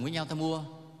ta hùng với nhau ta mua.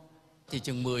 Thì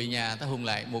chừng 10 nhà ta hùng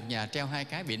lại, một nhà treo 2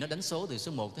 cái, vì nó đánh số từ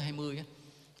số 1 tới 20 á.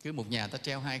 Cứ một nhà ta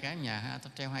treo 2 cái, nhà ta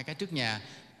treo 2 cái trước nhà.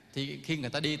 Thì khi người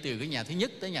ta đi từ cái nhà thứ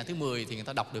nhất tới nhà thứ 10 thì người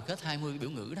ta đọc được hết 20 cái biểu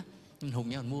ngữ đó. Mình hùng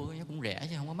nhau mình mua, nó cũng rẻ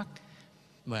chứ không có mắc.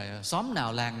 Mà xóm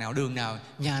nào, làng nào, đường nào,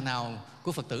 nhà nào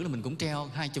của Phật tử là mình cũng treo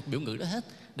 20 biểu ngữ đó hết,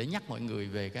 để nhắc mọi người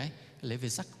về cái lễ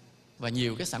Vesak. Và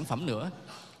nhiều cái sản phẩm nữa.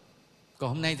 Còn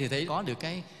hôm nay thì thấy có được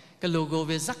cái logo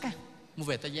Vesak á, mua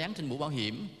về ta dán trên mũ bảo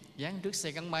hiểm, dán trước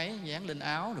xe gắn máy, dán lên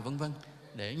áo rồi vân vân,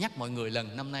 để nhắc mọi người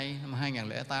lần năm nay, năm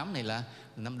 2008 này là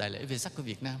năm đại lễ Vesak của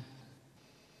Việt Nam.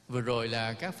 Vừa rồi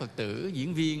là các Phật tử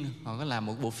diễn viên họ có làm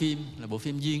một bộ phim, là bộ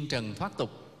phim Duyên Trần Thoát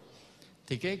Tục.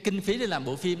 Thì cái kinh phí để làm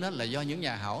bộ phim đó là do những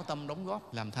nhà hảo tâm đóng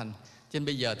góp làm thành. Cho nên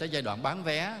bây giờ tới giai đoạn bán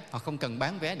vé, họ không cần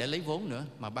bán vé để lấy vốn nữa,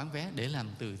 mà bán vé để làm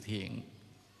từ thiện.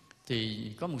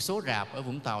 Thì có một số rạp ở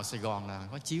Vũng Tàu, Sài Gòn là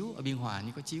có chiếu, ở Biên Hòa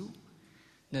như có chiếu.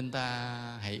 Nên ta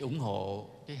hãy ủng hộ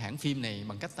cái hãng phim này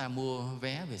bằng cách ta mua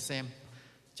vé về xem,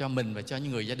 cho mình và cho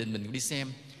những người gia đình mình đi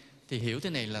xem. Thì hiểu thế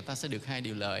này là ta sẽ được 2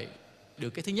 điều lợi. Được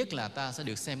cái thứ nhất là ta sẽ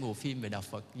được xem bộ phim về Đạo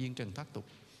Phật Duyên Trần Thoát Tục.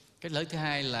 Cái lợi thứ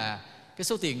hai là cái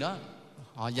số tiền đó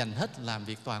họ dành hết làm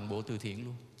việc toàn bộ từ thiện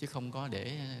luôn, chứ không có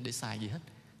để xài gì hết.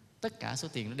 Tất cả số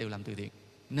tiền nó đều làm từ thiện.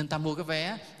 Nên ta mua cái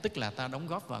vé tức là ta đóng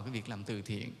góp vào cái việc làm từ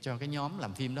thiện cho cái nhóm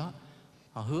làm phim đó.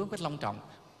 Họ hứa rất long trọng.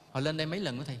 Họ lên đây mấy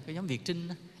lần đó thầy, cái nhóm Việt Trinh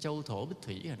đó, Châu Thổ Bích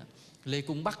Thủy rồi đó, Lê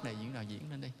Cung Bắc này diễn nào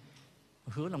diễn lên đây,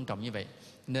 hứa long trọng như vậy.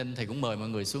 Nên thầy cũng mời mọi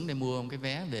người xuống để mua một cái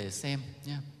vé về xem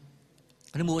nha.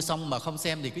 Nếu mua xong mà không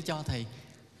xem thì cứ cho thầy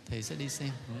sẽ đi xem,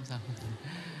 không sao.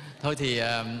 Thôi thì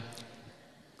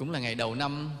cũng là ngày đầu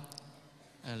năm,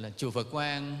 là chùa Phật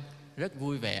Quang rất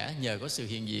vui vẻ nhờ có sự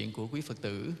hiện diện của quý Phật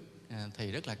tử.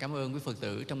 Thầy rất là cảm ơn quý Phật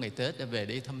tử trong ngày Tết đã về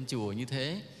đây thăm chùa như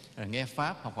thế, nghe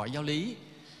Pháp, học hỏi giáo lý.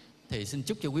 Thầy xin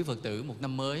chúc cho quý Phật tử một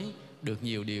năm mới được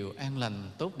nhiều điều an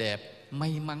lành, tốt đẹp,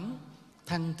 may mắn,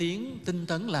 thăng tiến, tinh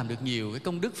tấn, làm được nhiều cái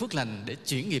công đức phước lành để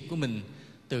chuyển nghiệp của mình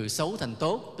từ xấu thành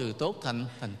tốt, từ tốt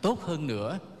thành tốt hơn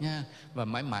nữa nha. Và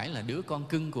mãi mãi là đứa con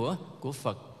cưng của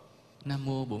Phật. Nam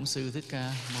mô Bổn Sư Thích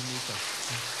Ca Mâu Ni Phật.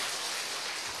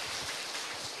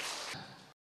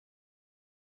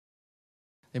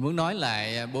 Thì muốn nói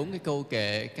lại 4 cái câu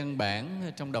kệ căn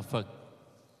bản trong đạo Phật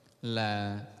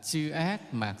là chư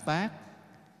ác mạt tác,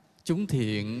 chúng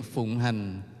thiện phụng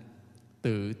hành,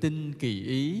 tự tin kỳ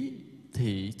ý,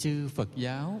 thị chư Phật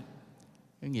giáo.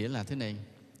 Cái nghĩa là thế này,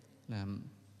 là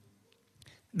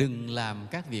đừng làm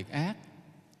các việc ác,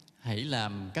 hãy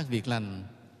làm các việc lành,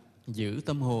 giữ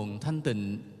tâm hồn thanh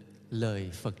tịnh,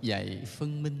 lời Phật dạy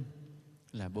phân minh.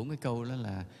 Là 4 cái câu đó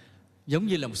là giống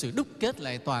như là một sự đúc kết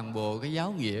lại toàn bộ cái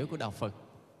giáo nghĩa của đạo Phật.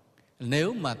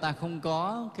 Nếu mà ta không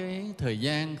có cái thời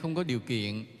gian, không có điều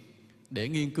kiện để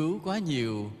nghiên cứu quá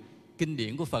nhiều kinh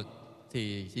điển của Phật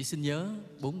thì chỉ xin nhớ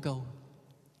 4 câu.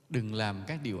 Đừng làm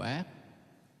các điều ác,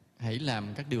 hãy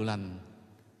làm các điều lành,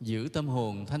 giữ tâm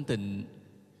hồn thanh tịnh,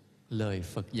 lời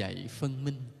Phật dạy phân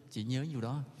minh. Chỉ nhớ như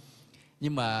đó.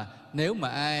 Nhưng mà nếu mà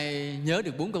ai nhớ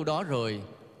được 4 câu đó rồi,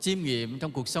 chiêm nghiệm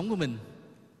trong cuộc sống của mình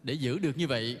để giữ được như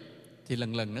vậy, thì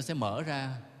lần lần nó sẽ mở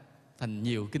ra thành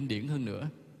nhiều kinh điển hơn nữa.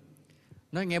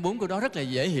 Nói nghe 4 câu đó rất là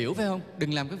dễ hiểu phải không?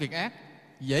 Đừng làm các việc ác,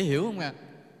 dễ hiểu không ạ?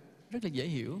 Rất là dễ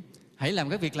hiểu. Hãy làm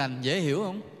các việc lành, dễ hiểu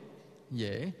không?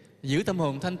 Dễ. Giữ tâm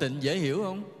hồn thanh tịnh, dễ hiểu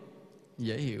không?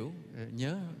 Dễ hiểu.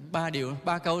 Nhớ 3 điều,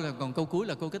 3 câu là, còn câu cuối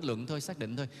là câu kết luận thôi, xác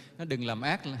định thôi. Nó đừng làm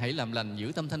ác, hãy làm lành,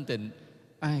 giữ tâm thanh tịnh.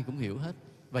 Ai cũng hiểu hết.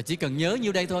 Và chỉ cần nhớ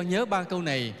như đây thôi, nhớ 3 câu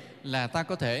này là ta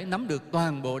có thể nắm được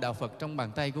toàn bộ đạo Phật trong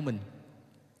bàn tay của mình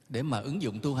để mà ứng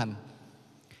dụng tu hành.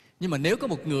 Nhưng mà nếu có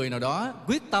một người nào đó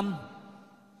quyết tâm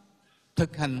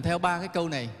thực hành theo 3 cái câu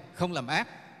này, không làm ác,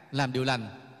 làm điều lành,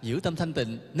 giữ tâm thanh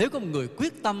tịnh, nếu có một người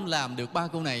quyết tâm làm được 3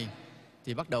 câu này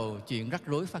thì bắt đầu chuyện rắc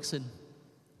rối phát sinh.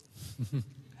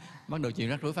 Bắt đầu chuyện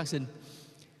rắc rối phát sinh.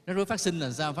 Rắc rối phát sinh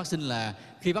là sao? Phát sinh là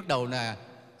khi bắt đầu là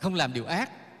không làm điều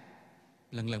ác,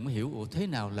 lần lần mới hiểu ủa thế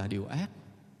nào là điều ác,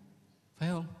 phải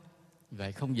không?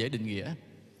 Vậy không dễ định nghĩa.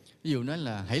 Ví dụ nói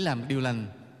là hãy làm điều lành,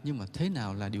 nhưng mà thế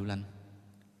nào là điều lành?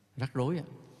 Rắc rối á.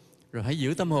 Rồi hãy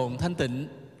giữ tâm hồn thanh tịnh,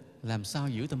 làm sao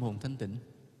giữ tâm hồn thanh tịnh?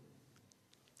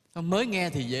 Mới nghe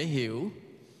thì dễ hiểu,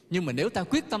 nhưng mà nếu ta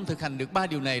quyết tâm thực hành được 3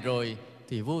 điều này rồi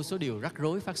thì vô số điều rắc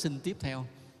rối phát sinh tiếp theo.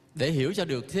 Để hiểu cho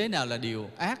được thế nào là điều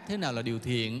ác, thế nào là điều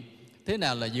thiện, thế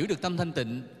nào là giữ được tâm thanh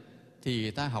tịnh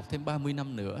thì ta học thêm 30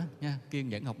 năm nữa nha, kiên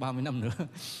nhẫn học 30 năm nữa.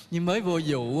 Nhưng mới vô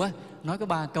vụ á, nói có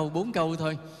 3 câu, 4 câu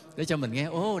thôi để cho mình nghe,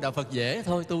 ô đạo Phật dễ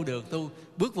thôi, tu được, tu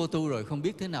bước vô tu rồi không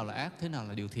biết thế nào là ác, thế nào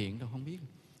là điều thiện đâu, không biết.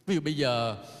 Ví dụ bây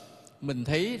giờ mình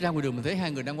thấy ra ngoài đường mình thấy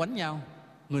 2 người đang quánh nhau,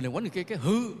 người này quánh cái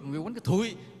hư, người quánh cái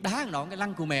thui, đá nọ cái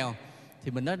lăng cù mèo,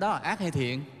 thì mình nói đó là ác hay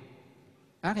thiện?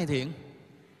 Ác hay thiện?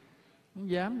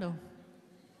 Không dám đâu,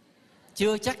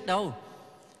 chưa chắc đâu.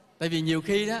 Tại vì nhiều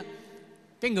khi đó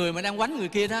cái người mà đang quánh người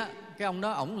kia đó, cái ông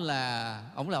đó ổng là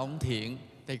ông thiện,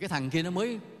 thì cái thằng kia nó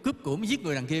mới cướp của, mới giết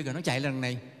người đằng kia rồi nó chạy ra đằng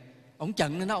này, ổng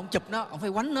chận nên nó, ổng chụp nó, ổng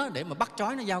phải quánh nó để mà bắt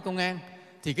trói nó giao công an.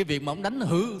 Thì cái việc mà ổng đánh nó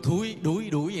hư thui đuổi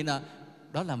vậy nè,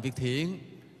 đó làm việc thiện.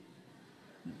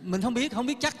 Mình không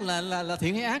biết chắc là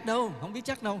thiện hay ác đâu, không biết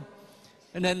chắc đâu.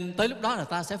 Nên tới lúc đó là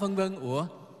ta sẽ phân vân, ủa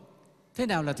thế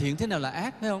nào là thiện, thế nào là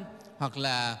ác, phải không? Hoặc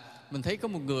là mình thấy có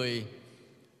một người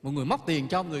móc tiền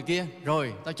cho người kia,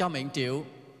 rồi tao cho mày 1 triệu,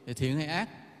 thì thiện hay ác?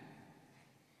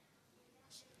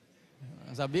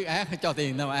 Sao biết ác, cho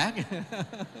tiền nào mà ác?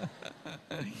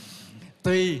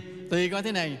 Tùy có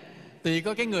thế này, tùy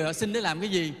có cái người họ xin để làm cái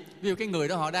gì. Ví dụ cái người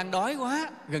đó họ đang đói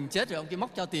quá, gần chết rồi, ông kia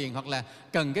móc cho tiền, hoặc là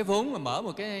cần cái vốn mà mở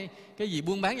một cái gì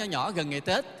buôn bán nhỏ nhỏ gần ngày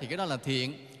Tết thì cái đó là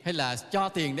thiện. Hay là cho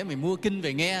tiền để mày mua kinh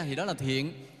về nghe thì đó là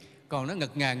thiện. Còn nó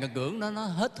ngật ngàn ngật ngưỡng, nó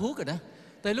hết thuốc rồi đó,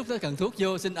 tới lúc nó cần thuốc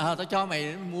vô xin tao cho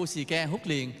mày mua xì ke hút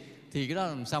liền, thì cái đó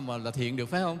làm sao mà là thiện được,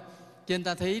 phải không? Cho nên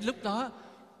ta thấy lúc đó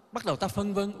bắt đầu ta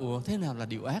phân vân, ủa thế nào là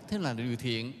điều ác, thế nào là điều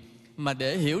thiện. Mà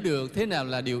để hiểu được thế nào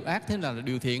là điều ác, thế nào là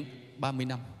điều thiện, 30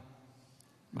 năm.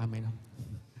 30 năm.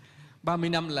 30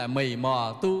 năm là mày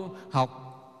mò tu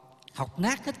học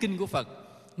nát hết kinh của Phật,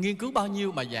 nghiên cứu bao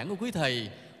nhiêu bài giảng của quý thầy,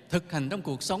 thực hành trong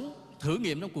cuộc sống, thử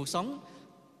nghiệm trong cuộc sống,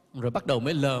 rồi bắt đầu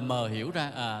mới lờ mờ hiểu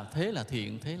ra thế là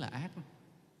thiện, thế là ác.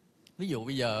 Ví dụ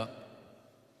bây giờ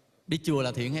đi chùa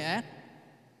là thiện hay ác?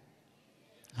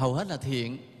 Hầu hết là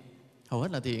thiện, hầu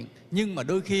hết là thiện. Nhưng mà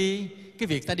đôi khi cái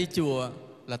việc ta đi chùa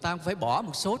là ta phải bỏ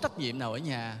một số trách nhiệm nào ở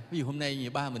nhà. Ví dụ hôm nay như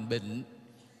ba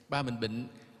mình bệnh,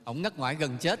 ổng ngất ngoại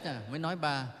gần chết mới nói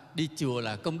ba đi chùa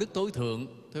là công đức tối thượng,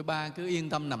 thôi ba cứ yên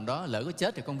tâm nằm đó, lỡ có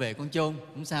chết thì con về con chôn,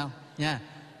 không sao nha.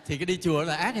 Thì cái đi chùa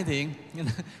là ác hay thiện?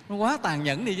 Nó quá tàn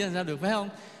nhẫn đi chứ sao được, phải không?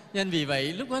 Nên vì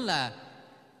vậy lúc đó là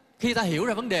khi ta hiểu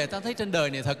ra vấn đề, ta thấy trên đời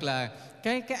này thật là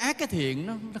cái ác cái thiện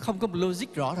nó không có một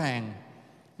logic rõ ràng,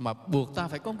 mà buộc ta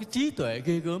phải có một cái trí tuệ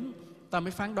ghê gớm, ta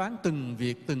mới phán đoán từng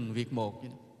việc một.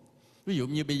 Ví dụ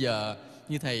như bây giờ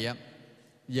như thầy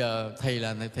giờ thầy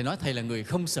nói thầy là người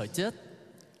không sợ chết.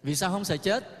 Vì sao không sợ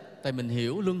chết? Tại mình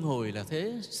hiểu luân hồi là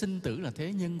thế, sinh tử là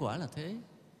thế, nhân quả là thế.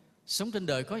 Sống trên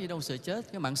đời có gì đâu sợ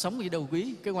chết, cái mạng sống gì đâu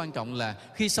quý. Cái quan trọng là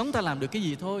khi sống ta làm được cái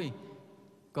gì thôi.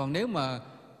 Còn nếu mà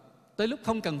tới lúc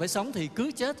không cần phải sống thì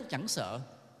cứ chết chẳng sợ.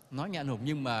 Nói nghe anh hùng,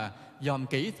 nhưng mà dòm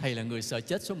kỹ thầy là người sợ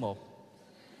chết số 1.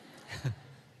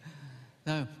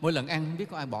 Mỗi lần ăn không biết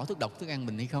có ai bỏ thuốc độc thức ăn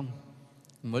mình hay không.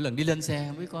 Mỗi lần đi lên xe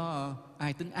không biết có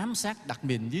ai tính ám sát đặt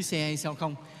mình dưới xe hay sao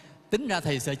không. Tính ra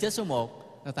thầy sợ chết số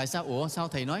 1. Tại sao? Ủa sao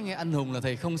thầy nói nghe anh hùng là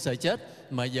thầy không sợ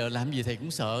chết, mà giờ làm gì thầy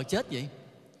cũng sợ chết vậy?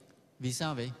 Vì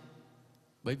sao vậy?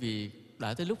 Bởi vì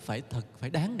đã tới lúc phải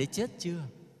đáng để chết chưa?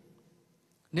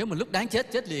 Nếu mà lúc đáng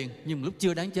chết, chết liền. Nhưng mà lúc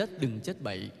chưa đáng chết, đừng chết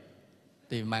bậy.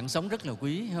 Thì mạng sống rất là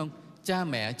quý, không? Cha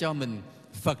mẹ cho mình,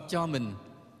 Phật cho mình,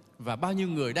 và bao nhiêu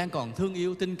người đang còn thương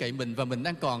yêu, tin cậy mình, và mình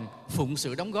đang còn phụng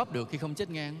sự đóng góp được khi không chết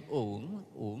ngang.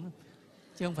 Uổng.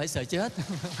 Chứ không phải sợ chết.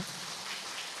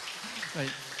 Vậy.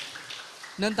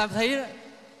 Nên ta thấy đó,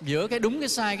 giữa cái đúng cái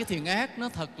sai, cái thiện ác nó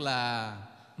thật là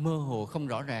mơ hồ không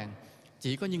rõ ràng.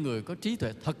 Chỉ có những người có trí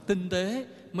tuệ thật tinh tế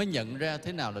mới nhận ra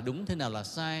thế nào là đúng, thế nào là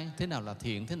sai, thế nào là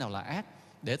thiện, thế nào là ác,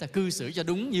 để ta cư xử cho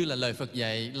đúng như là lời Phật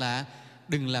dạy là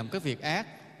đừng làm các việc ác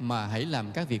mà hãy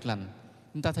làm các việc lành.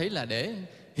 Chúng ta thấy là để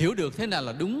hiểu được thế nào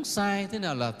là đúng, sai, thế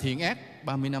nào là thiện ác,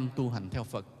 30 năm tu hành theo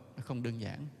Phật nó không đơn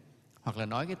giản. Hoặc là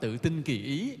nói cái tự tinh kỳ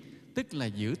ý, tức là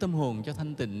giữ tâm hồn cho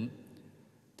thanh tịnh,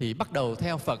 thì bắt đầu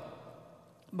theo Phật,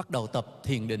 bắt đầu tập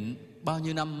thiền định. Bao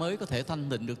nhiêu năm mới có thể thanh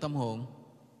tịnh được tâm hồn?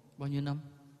 Bao nhiêu năm?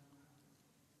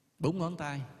 4 ngón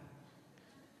tay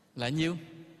là nhiêu?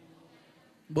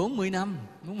 40 năm.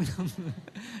 40 năm.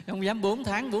 Không dám 4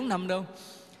 tháng, 4 năm đâu.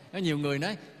 Có nhiều người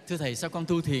nói thưa thầy sao con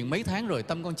tu thiền mấy tháng rồi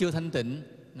tâm con chưa thanh tịnh?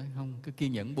 Nói không, cứ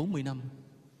kiên nhẫn 40 năm.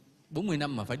 40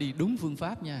 năm mà phải đi đúng phương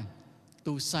pháp nha.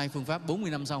 Tu sai phương pháp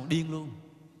 40 năm sau điên luôn.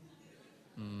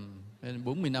 Nên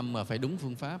 40 năm mà phải đúng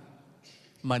phương pháp.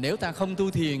 Mà nếu ta không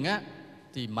tu thiền á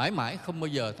thì mãi mãi không bao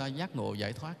giờ ta giác ngộ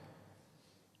giải thoát.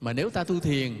 Mà nếu ta tu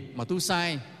thiền mà tu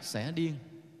sai sẽ điên.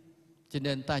 Cho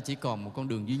nên ta chỉ còn một con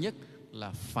đường duy nhất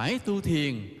là phải tu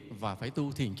thiền, và phải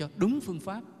tu thiền cho đúng phương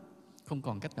pháp, không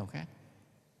còn cách nào khác.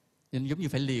 Nên giống như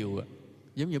phải liều,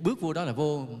 giống như bước vô đó là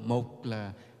vô, một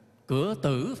là cửa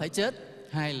tử phải chết,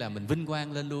 hai là mình vinh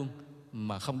quang lên luôn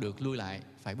mà không được lui lại,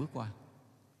 phải bước qua.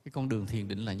 Cái con đường thiền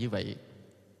định là như vậy.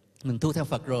 Mình tu theo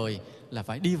Phật rồi là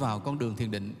phải đi vào con đường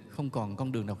thiền định, không còn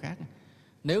con đường nào khác.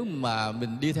 Nếu mà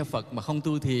mình đi theo Phật mà không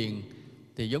tu thiền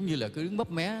thì giống như là cứ đứng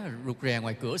bấp mé rụt rè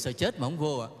ngoài cửa sợ chết mà không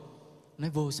vô ạ. Nói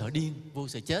vô sợ điên, vô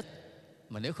sợ chết.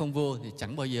 Mà nếu không vô thì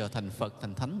chẳng bao giờ thành Phật,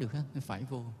 thành Thánh được hết. Phải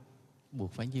vô,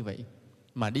 buộc phải như vậy.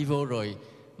 Mà đi vô rồi,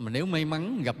 mà nếu may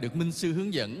mắn gặp được minh sư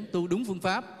hướng dẫn tu đúng phương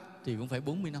pháp thì cũng phải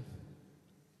 40 năm.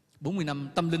 40 năm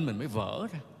tâm linh mình mới vỡ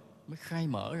ra, mới khai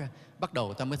mở ra. Bắt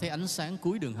đầu ta mới thấy ánh sáng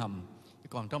cuối đường hầm.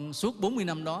 Còn trong suốt 40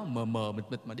 năm đó mờ mờ mịt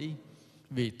mịt mà đi.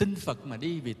 Vì tin Phật mà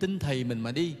đi, vì tin Thầy mình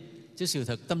mà đi. Chứ sự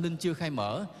thật tâm linh chưa khai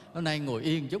mở. Hôm nay ngồi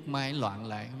yên chút, mai loạn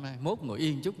lại. Mai mốt ngồi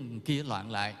yên chút, kia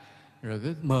loạn lại. Rồi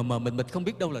cứ mờ mờ mịt mịt không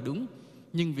biết đâu là đúng.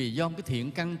 Nhưng vì do cái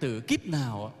thiện căn từ kiếp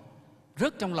nào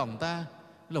rớt trong lòng ta,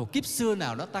 là một kiếp xưa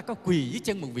nào đó ta có quỳ dưới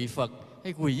chân một vị Phật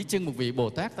hay quỳ dưới chân một vị Bồ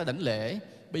Tát ta đảnh lễ,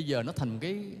 bây giờ nó thành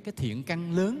cái thiện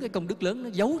căn lớn, cái công đức lớn nó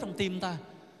giấu trong tim ta.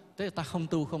 Thế ta không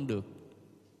tu không được.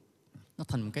 Nó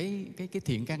thành cái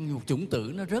thiện căn, một chủng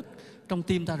tử nó rớt trong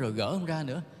tim ta rồi gỡ không ra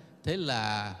nữa. Thế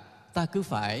là ta cứ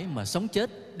phải mà sống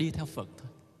chết đi theo Phật thôi.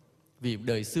 Vì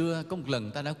đời xưa có một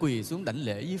lần ta đã quỳ xuống đảnh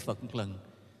lễ với Phật một lần.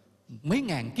 Mấy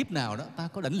ngàn kiếp nào đó ta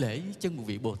có đảnh lễ với chân một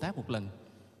vị Bồ Tát một lần.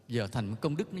 Giờ thành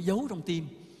công đức nó giấu trong tim.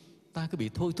 Ta cứ bị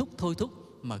thôi thúc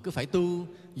mà cứ phải tu,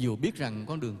 dù biết rằng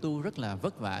con đường tu rất là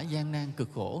vất vả, gian nan, cực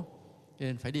khổ. Cho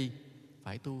nên phải đi.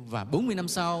 phải tu. Và 40 năm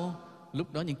sau,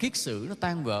 lúc đó những kiết sử nó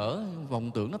tan vỡ,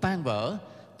 vọng tưởng nó tan vỡ,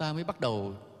 ta mới bắt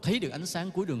đầu thấy được ánh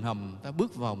sáng cuối đường hầm. Ta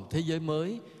bước vào một thế giới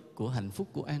mới của hạnh phúc,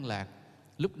 của an lạc.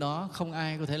 Lúc đó không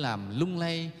ai có thể làm lung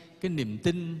lay cái niềm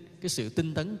tin, cái sự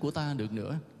tinh tấn của ta được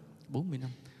nữa. 40 năm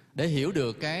để hiểu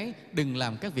được cái đừng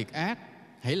làm các việc ác,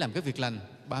 hãy làm các việc lành.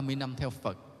 30 năm theo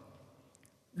Phật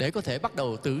để có thể bắt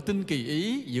đầu tự tin kỳ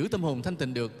ý, giữ tâm hồn thanh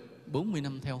tịnh được. 40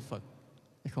 năm theo Phật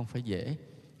không phải dễ.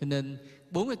 Cho nên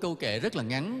 4 cái câu kệ rất là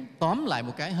ngắn, tóm lại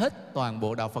một cái hết toàn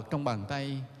bộ đạo Phật trong bàn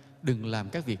tay. Đừng làm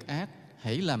các việc ác,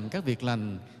 hãy làm các việc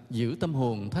lành, giữ tâm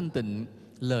hồn thanh tịnh.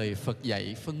 Lời Phật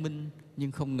dạy phân minh,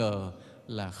 nhưng không ngờ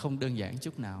là không đơn giản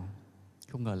chút nào.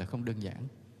 Không ngờ là không đơn giản.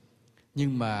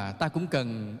 Nhưng mà ta cũng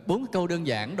cần 4 câu đơn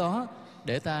giản đó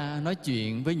để ta nói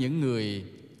chuyện với những người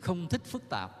không thích phức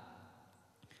tạp.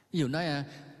 Ví dụ nói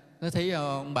thấy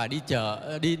ông bà đi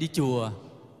chợ, đi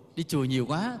chùa nhiều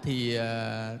quá thì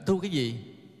tu cái gì?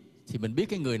 Thì mình biết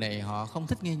cái người này họ không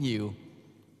thích nghe nhiều.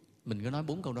 Mình cứ nói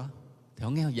 4 câu đó thì họ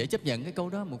nghe dễ chấp nhận. Cái câu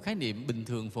đó một khái niệm bình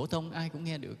thường phổ thông ai cũng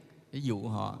nghe được để dụ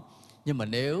họ. Nhưng mà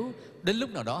nếu đến lúc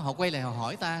nào đó họ quay lại họ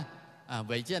hỏi ta,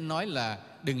 vậy chứ anh nói là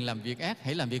đừng làm việc ác,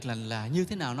 hãy làm việc lành là như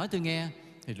thế nào, nói tôi nghe.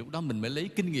 Thì lúc đó mình mới lấy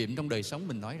kinh nghiệm trong đời sống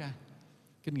mình nói ra.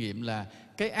 Kinh nghiệm là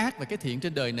cái ác và cái thiện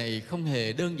trên đời này không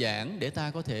hề đơn giản để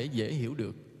ta có thể dễ hiểu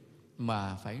được,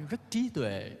 mà phải rất trí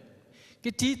tuệ.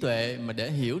 Cái trí tuệ mà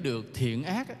để hiểu được thiện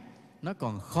ác nó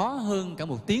còn khó hơn cả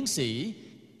một tiến sĩ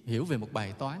hiểu về một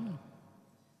bài toán.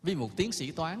 Vì một tiến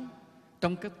sĩ toán,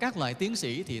 trong các loại tiến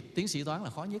sĩ thì tiến sĩ toán là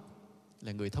khó nhất,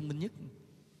 là người thông minh nhất.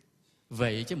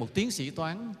 Vậy chứ một tiến sĩ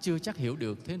toán chưa chắc hiểu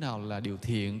được thế nào là điều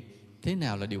thiện, thế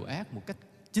nào là điều ác một cách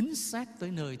chính xác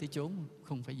tới nơi tới chốn,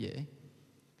 không phải dễ.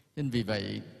 Nên vì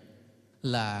vậy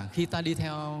là khi ta đi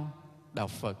theo đạo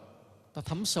Phật, ta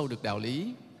thấm sâu được đạo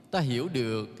lý, ta hiểu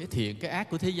được cái thiện, cái ác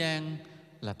của thế gian,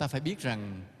 là ta phải biết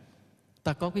rằng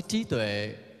ta có cái trí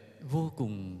tuệ vô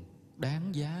cùng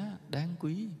đáng giá, đáng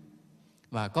quý.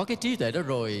 Và có cái trí tuệ đó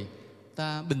rồi,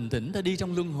 ta bình tĩnh, ta đi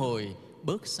trong luân hồi,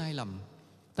 bớt sai lầm.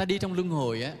 Ta đi trong luân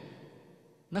hồi á,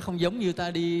 nó không giống như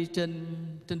ta đi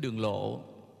trên đường lộ.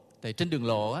 Tại trên đường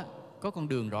lộ á, có con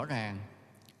đường rõ ràng,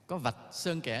 có vạch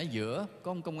sơn kẻ giữa,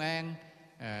 có ông công an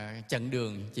chặn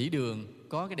đường, chỉ đường,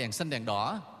 có cái đèn xanh đèn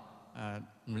đỏ.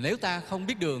 Nếu ta không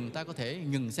biết đường, ta có thể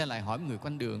ngừng xe lại hỏi người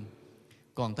quanh đường.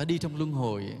 Còn ta đi trong luân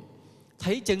hồi,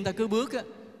 thấy chân ta cứ bước á,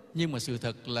 nhưng mà sự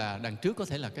thật là đằng trước có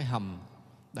thể là cái hầm,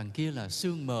 đằng kia là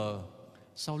sương mờ,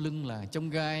 sau lưng là chông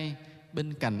gai,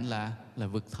 bên cạnh là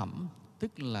vực thẳm.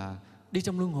 Tức là đi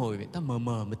trong luân hồi ta mờ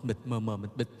mờ mịt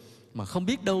mịt, mà không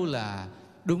biết đâu là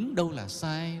đúng, đâu là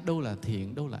sai, đâu là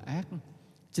thiện, đâu là ác.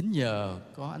 Chính nhờ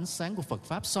có ánh sáng của Phật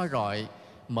Pháp soi rọi,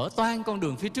 mở toang con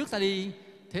đường phía trước ta đi,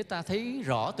 thế ta thấy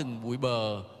rõ từng bụi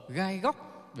bờ, gai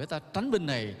góc, để ta tránh bên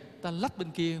này, ta lách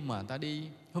bên kia mà ta đi.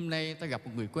 Hôm nay ta gặp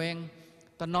một người quen,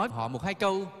 ta nói họ một hai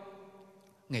câu.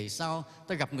 Ngày sau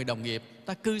ta gặp người đồng nghiệp,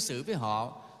 ta cư xử với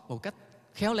họ một cách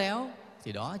khéo léo,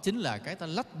 thì đó chính là cái ta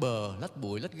lách bờ, lách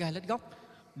bụi, lách gai, lách góc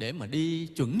để mà đi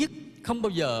chuẩn nhất. Không bao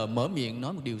giờ mở miệng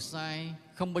nói một điều sai,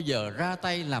 không bao giờ ra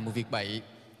tay làm một việc bậy.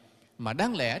 Mà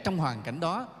đáng lẽ trong hoàn cảnh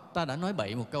đó ta đã nói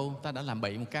bậy một câu, ta đã làm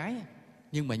bậy một cái,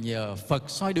 nhưng mà nhờ Phật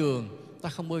soi đường, ta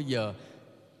không bao giờ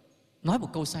nói một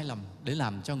câu sai lầm để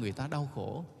làm cho người ta đau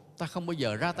khổ. Ta không bao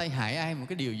giờ ra tay hại ai một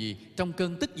cái điều gì trong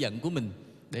cơn tức giận của mình,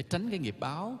 để tránh cái nghiệp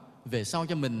báo về sau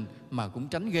cho mình, mà cũng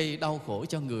tránh gây đau khổ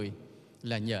cho người.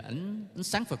 Là nhờ ánh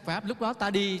sáng Phật Pháp, lúc đó ta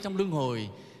đi trong luân hồi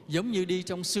giống như đi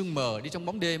trong sương mờ, đi trong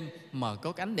bóng đêm, mà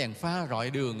có cái ánh đèn pha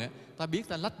rọi đường, ta biết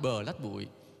ta lách bờ lách bụi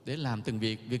để làm từng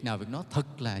việc, việc nào việc nó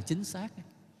thật là chính xác.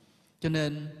 Cho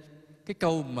nên cái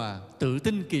câu mà tự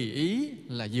tin kỳ ý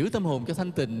là giữ tâm hồn cho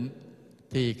thanh tịnh,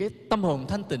 thì cái tâm hồn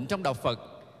thanh tịnh trong đạo Phật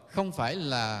không phải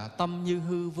là tâm như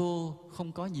hư vô,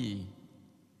 không có gì.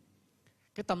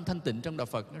 Cái tâm thanh tịnh trong đạo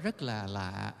Phật nó rất là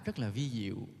lạ, rất là vi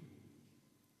diệu.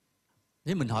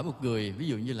 Nếu mình hỏi một người, ví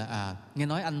dụ như là nghe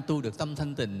nói anh tu được tâm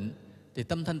thanh tịnh, thì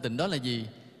tâm thanh tịnh đó là gì?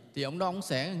 Thì ông đó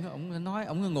ông nói,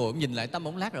 ông ngồi ông nhìn lại tâm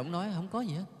ông lát rồi ông nói không có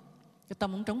gì hết. Cái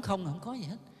tâm ông trống không, không có gì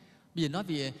hết. Bây giờ nói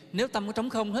vì nếu tâm có trống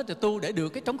không hết thì tu để được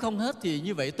cái trống không hết, thì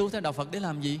như vậy tu theo đạo Phật để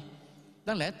làm gì?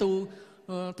 Đáng lẽ tu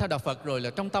theo đạo Phật rồi là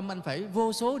trong tâm anh phải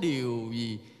vô số điều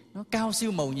gì nó cao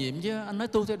siêu mầu nhiệm chứ. Anh nói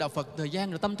tu theo đạo Phật thời gian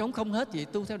rồi tâm trống không hết, vậy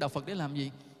tu theo đạo Phật để làm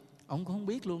gì? Ông cũng không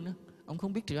biết luôn nữa, ông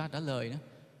không biết trả lời nữa.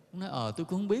 Ông nói tôi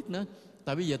cũng không biết nữa,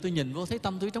 tại bây giờ tôi nhìn vô thấy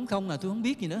tâm tôi trống không là tôi không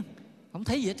biết gì nữa, không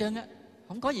thấy gì hết trơn á,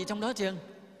 không có gì trong đó hết trơn.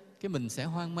 Cái mình sẽ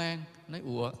hoang mang, nói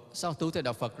sao tu theo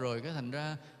đạo Phật rồi cái thành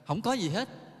ra không có gì hết.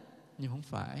 Nhưng không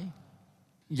phải.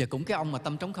 Giờ cũng cái ông mà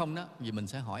tâm trống không đó, giờ mình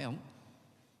sẽ hỏi ông,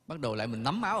 bắt đầu lại mình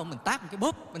nắm áo ông, mình tát một cái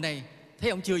bóp bên đây, thấy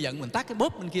ông chưa giận mình tát cái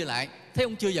bóp bên kia lại, thấy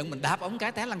ông chưa giận mình đạp ông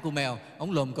cái té lăn cù mèo,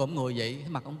 ông lồm cồm ngồi dậy, cái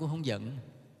mặt ông cũng không giận.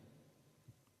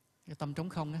 Cái tâm trống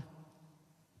không á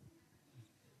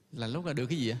là lúc là được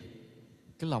cái gì ạ?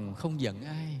 Cái lòng không giận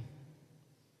ai.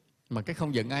 Mà cái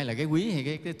không giận ai là cái quý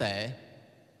hay cái tệ?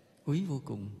 Quý vô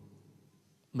cùng.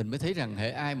 Mình mới thấy rằng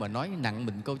hệ ai mà nói nặng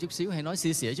mình câu chút xíu hay nói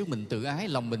xia xỉa chút mình tự ái,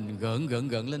 lòng mình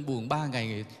gợn lên, buồn 3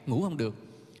 ngày ngủ không được.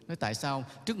 Nói tại sao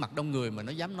trước mặt đông người mà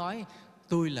nó dám nói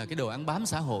tôi là cái đồ ăn bám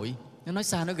xã hội, nó nói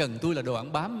xa nó gần tôi là đồ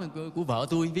ăn bám của vợ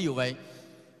tôi, ví dụ vậy.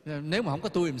 Nếu mà không có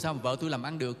tôi làm sao mà vợ tôi làm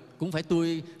ăn được, cũng phải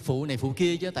tôi phụ này phụ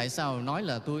kia chứ, tại sao nói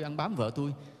là tôi ăn bám vợ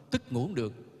tôi, tức ngủ không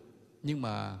được. Nhưng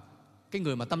mà cái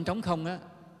người mà tâm trống không á,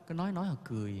 cái nói họ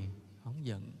cười, không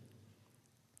giận.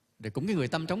 Rồi cũng cái người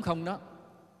tâm trống không đó,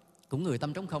 cũng người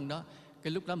tâm trống không đó,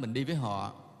 cái lúc đó mình đi với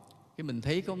họ, cái mình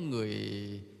thấy có người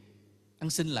ăn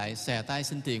xin lại, xè tay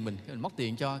xin tiền mình, cái mình móc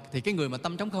tiền cho, thì cái người mà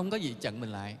tâm trống không có gì chặn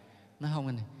mình lại, nói không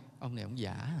anh này, ông này ông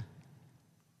giả.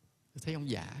 Thấy ông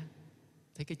giả,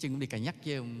 thấy cái chân ông đi cà nhắc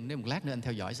với ông, nếu một lát nữa anh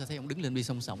theo dõi sao thấy ông đứng lên đi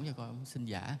song sổng cho coi ông xin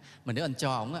giả. Mà nếu anh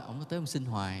cho ông á, ông có tới ông xin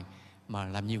hoài mà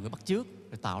làm nhiều người bắt chước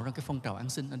rồi tạo ra cái phong trào ăn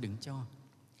xin, anh đừng cho.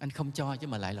 Anh không cho chứ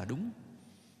mà lại là đúng.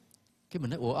 Cái mình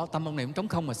nói ủa tâm ông này ông trống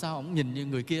không mà sao ông nhìn như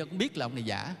người kia cũng biết là ông này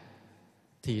giả.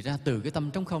 Thì ra từ cái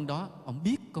tâm trống không đó, ông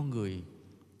biết con người,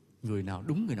 người nào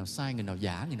đúng, người nào sai, người nào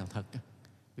giả, người nào thật.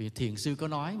 Vì thiền sư có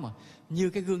nói mà, như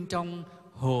cái gương trong,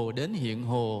 hồ đến hiện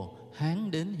hồ,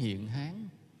 hán đến hiện hán.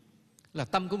 Là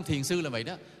tâm của một thiền sư là vậy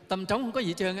đó. Tâm trống không có gì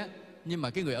hết trơn á, nhưng mà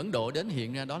cái người Ấn Độ đến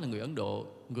hiện ra đó là người Ấn Độ,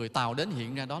 người Tàu đến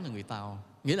hiện ra đó là người Tàu.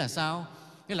 Nghĩa là sao?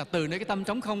 Nghĩa là từ nơi cái tâm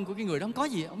trống không của cái người đó không có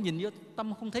gì, ông nhìn vô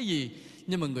tâm không thấy gì.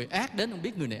 Nhưng mà người ác đến ông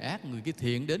biết người này ác, người kia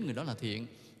thiện đến người đó là thiện,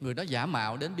 người đó giả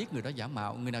mạo đến biết người đó giả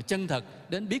mạo, người nào chân thật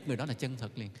đến biết người đó là chân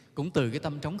thật liền. Cũng từ cái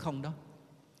tâm trống không đó.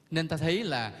 Nên ta thấy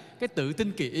là cái tự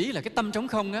tin kỳ ý là cái tâm trống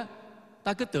không á.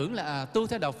 Ta cứ tưởng là tu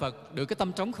theo đạo Phật được cái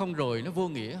tâm trống không rồi nó vô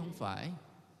nghĩa, không phải.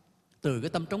 Từ cái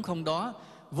tâm trống không đó,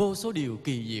 vô số điều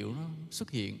kỳ diệu nó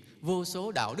xuất hiện, vô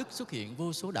số đạo đức xuất hiện,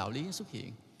 vô số đạo lý xuất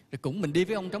hiện. Rồi cũng mình đi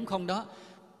với ông trống không đó,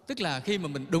 tức là khi mà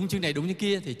mình đụng chuyện này đụng chuyện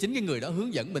kia, thì chính cái người đó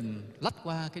hướng dẫn mình lách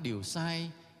qua cái điều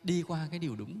sai, đi qua cái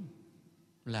điều đúng,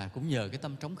 là cũng nhờ cái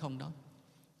tâm trống không đó.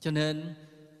 Cho nên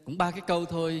cũng 3 cái câu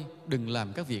thôi: đừng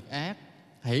làm các việc ác,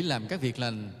 hãy làm các việc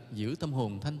lành, giữ tâm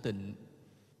hồn thanh tịnh.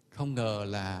 Không ngờ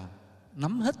là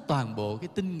nắm hết toàn bộ cái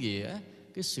tinh nghĩa,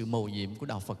 cái sự mầu nhiệm của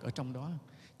đạo Phật ở trong đó.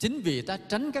 Chính vì ta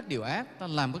tránh các điều ác, ta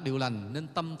làm các điều lành, nên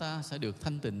tâm ta sẽ được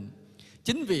thanh tịnh.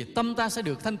 Chính vì tâm ta sẽ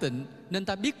được thanh tịnh, nên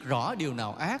ta biết rõ điều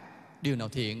nào ác, điều nào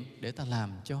thiện để ta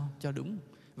làm cho đúng.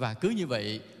 Và cứ như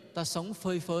vậy, ta sống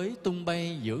phơi phới tung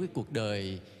bay giữa cái cuộc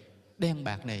đời đen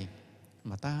bạc này,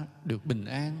 mà ta được bình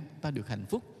an, ta được hạnh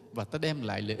phúc, và ta đem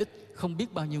lại lợi ích không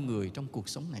biết bao nhiêu người trong cuộc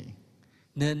sống này.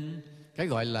 Nên cái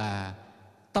gọi là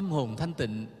tâm hồn thanh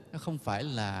tịnh nó không phải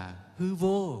là hư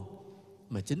vô,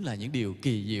 mà chính là những điều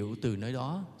kỳ diệu từ nơi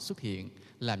đó xuất hiện,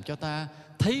 làm cho ta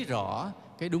thấy rõ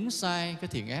cái đúng sai, cái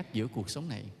thiện ác giữa cuộc sống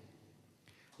này.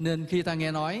 Nên khi ta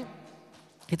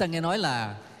nghe nói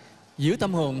là giữ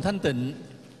tâm hồn thanh tịnh,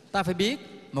 ta phải biết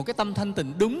một cái tâm thanh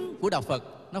tịnh đúng của đạo Phật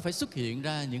nó phải xuất hiện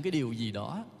ra những cái điều gì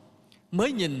đó.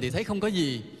 Mới nhìn thì thấy không có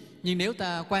gì, nhưng nếu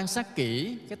ta quan sát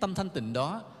kỹ cái tâm thanh tịnh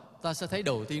đó, ta sẽ thấy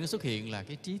đầu tiên nó xuất hiện là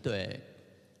cái trí tuệ,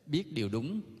 biết điều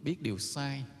đúng, biết điều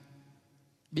sai,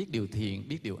 biết điều thiện,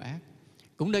 biết điều ác.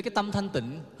 Cũng nơi cái tâm thanh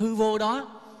tịnh hư vô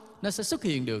đó, nó sẽ xuất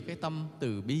hiện được cái tâm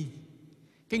từ bi.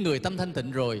 Cái người tâm thanh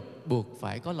tịnh rồi buộc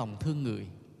phải có lòng thương người,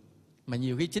 mà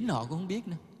nhiều khi chính họ cũng không biết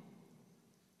nữa.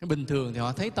 Bình thường thì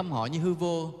họ thấy tâm họ như hư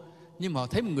vô, nhưng mà họ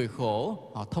thấy một người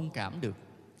khổ, họ thông cảm được,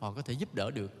 họ có thể giúp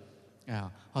đỡ được.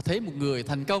 Họ thấy một người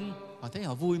thành công, họ thấy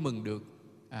họ vui mừng được.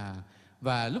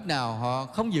 Và lúc nào họ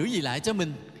không giữ gì lại cho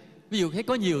mình. Ví dụ thấy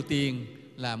có nhiều tiền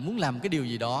là muốn làm cái điều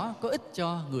gì đó có ích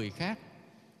cho người khác.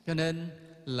 Cho nên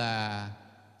là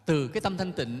từ cái tâm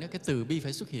thanh tịnh, cái từ bi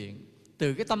phải xuất hiện.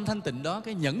 Từ cái tâm thanh tịnh đó,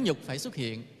 cái nhẫn nhục phải xuất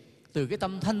hiện. Từ cái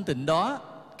tâm thanh tịnh đó,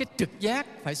 cái trực giác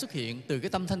phải xuất hiện. Từ cái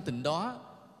tâm thanh tịnh đó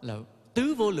là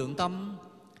tứ vô lượng tâm,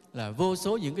 là vô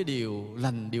số những cái điều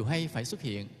lành, điều hay phải xuất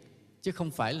hiện. Chứ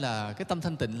không phải là cái tâm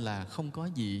thanh tịnh là không có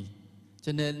gì.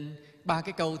 Cho nên 3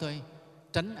 cái câu thôi: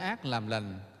 tránh ác làm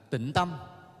lành, tịnh tâm.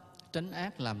 Tránh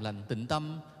ác làm lành, tịnh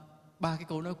tâm. 3 cái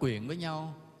câu nói quyện với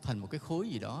nhau thành một cái khối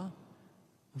gì đó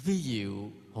vi diệu,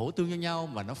 hỗ tương cho nhau,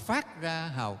 mà nó phát ra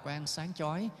hào quang sáng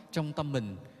chói trong tâm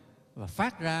mình, và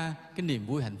phát ra cái niềm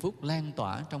vui hạnh phúc lan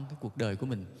tỏa trong cái cuộc đời của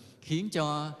mình, khiến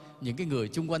cho những cái người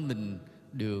chung quanh mình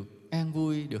được an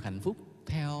vui, được hạnh phúc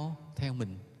theo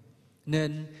mình.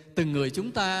 Nên từng người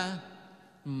chúng ta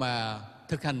mà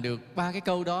thực hành được 3 cái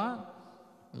câu đó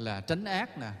là tránh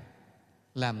ác nè,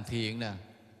 làm thiện nè,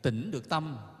 tĩnh được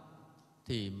tâm,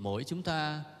 thì mỗi chúng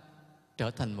ta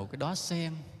trở thành một cái đóa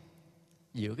sen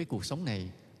giữa cái cuộc sống này,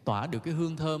 tỏa được cái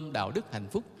hương thơm đạo đức hạnh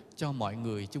phúc cho mọi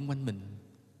người chung quanh mình.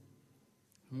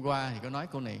 Hôm qua thì có nói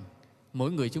câu này,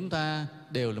 mỗi người chúng ta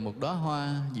đều là một đóa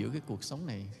hoa giữa cái cuộc sống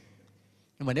này.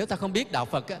 Nhưng mà nếu ta không biết đạo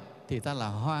Phật á, thì ta là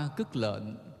hoa cứt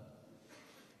lợn.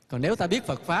 Còn nếu ta biết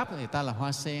Phật Pháp thì ta là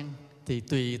hoa sen. Thì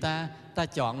tùy ta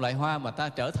chọn loại hoa mà ta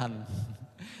trở thành.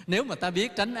 Nếu mà ta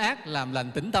biết tránh ác, làm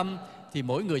lành, tĩnh tâm, thì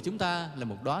mỗi người chúng ta là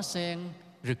một đóa sen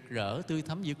rực rỡ, tươi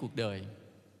thắm giữa cuộc đời,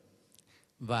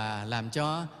 và làm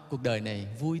cho cuộc đời này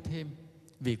vui thêm.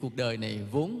 Vì cuộc đời này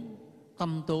vốn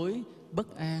tăm tối,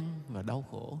 bất an và đau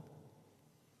khổ.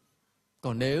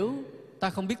 Còn nếu ta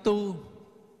không biết tu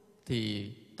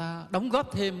thì ta đóng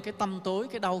góp thêm cái tăm tối,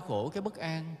 cái đau khổ, cái bất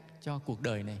an cho cuộc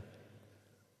đời này.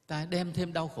 Ta đem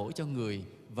thêm đau khổ cho người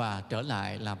và trở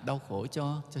lại làm đau khổ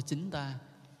cho chính ta.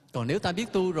 Còn nếu ta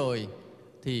biết tu rồi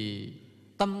thì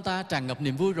tâm ta tràn ngập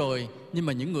niềm vui rồi, nhưng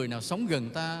mà những người nào sống gần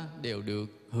ta đều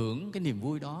được hưởng cái niềm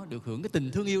vui đó, được hưởng cái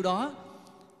tình thương yêu đó.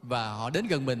 Và họ đến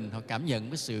gần mình, họ cảm nhận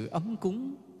cái sự ấm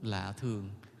cúng lạ thường.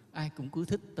 Ai cũng cứ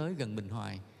thích tới gần mình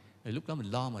hoài. Rồi lúc đó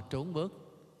mình lo mà trốn bớt.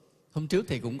 Hôm trước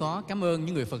thì cũng có cảm ơn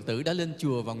những người Phật tử đã lên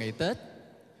chùa vào ngày Tết.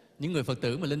 Những người Phật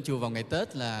tử mà lên chùa vào ngày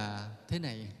Tết là thế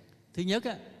này. Thứ nhất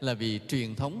á, là vì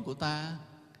truyền thống của ta,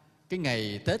 cái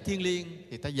ngày Tết thiêng liêng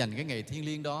thì ta dành cái ngày thiêng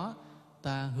liêng đó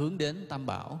ta hướng đến Tam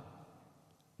Bảo.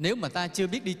 Nếu mà ta chưa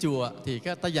biết đi chùa thì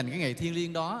ta dành cái ngày thiêng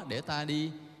liêng đó để ta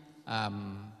đi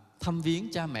thăm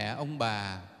viếng cha mẹ, ông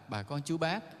bà con chú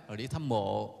bác, rồi đi thăm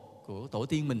mộ của tổ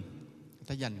tiên mình.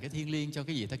 Ta dành cái thiêng liêng cho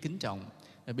cái gì ta kính trọng.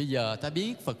 Rồi bây giờ ta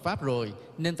biết Phật Pháp rồi,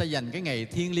 nên ta dành cái ngày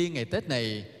thiêng liêng, ngày Tết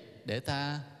này để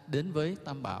ta đến với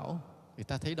Tam Bảo. Vì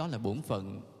ta thấy đó là bổn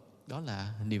phận, đó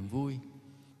là niềm vui.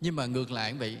 Nhưng mà ngược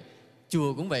lại cũng vậy,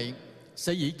 chùa cũng vậy.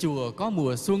 Sở dĩ chùa có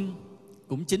mùa xuân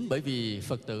cũng chính bởi vì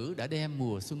Phật tử đã đem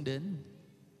mùa xuân đến.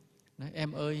 Nói,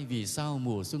 em ơi, vì sao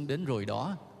mùa xuân đến rồi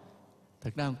đó?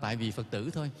 Thật ra tại vì Phật tử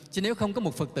thôi. Chứ nếu không có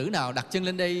một Phật tử nào đặt chân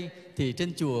lên đây thì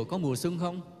trên chùa có mùa xuân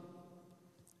không?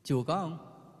 Chùa có không?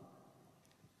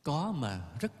 Có mà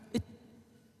rất ít.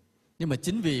 Nhưng mà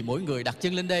chính vì mỗi người đặt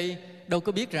chân lên đây, đâu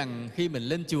có biết rằng khi mình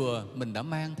lên chùa mình đã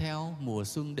mang theo mùa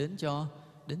xuân đến cho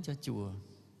chùa.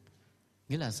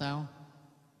 Nghĩa là sao?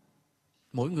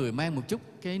 Mỗi người mang một chút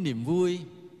cái niềm vui,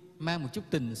 mang một chút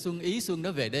tình xuân, ý xuân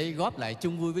đó về đây, góp lại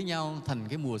chung vui với nhau thành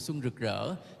cái mùa xuân rực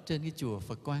rỡ trên cái chùa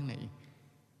Phật Quang này.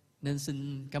 Nên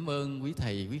xin cảm ơn quý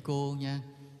thầy, quý cô nha,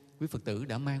 quý Phật tử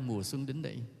đã mang mùa xuân đến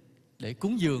đây để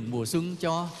cúng dường mùa xuân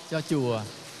cho chùa.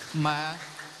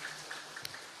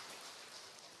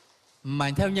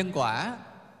 Mà theo nhân quả,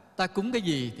 ta cúng cái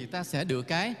gì thì ta sẽ được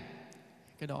cái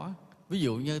đó. Ví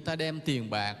dụ như ta đem tiền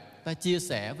bạc, ta chia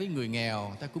sẻ với người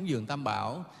nghèo, ta cúng dường Tam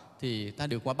Bảo, thì ta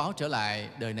được quả báo trở lại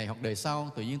đời này hoặc đời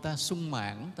sau. Tự nhiên ta sung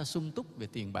mãn, ta sung túc về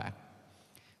tiền bạc.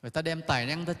 Rồi ta đem tài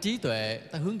năng, ta trí tuệ,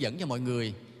 ta hướng dẫn cho mọi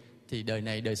người, thì đời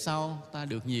này đời sau ta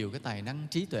được nhiều cái tài năng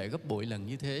trí tuệ gấp bội lần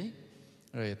như thế.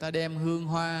 Rồi ta đem hương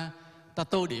hoa, ta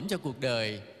tô điểm cho cuộc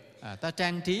đời, ta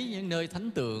trang trí những nơi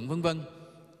thánh tượng vân vân,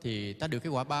 thì ta được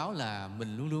cái quả báo là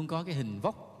mình luôn luôn có cái hình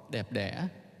vóc đẹp đẽ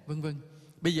vân vân.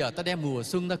 Bây giờ ta đem mùa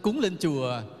xuân ta cúng lên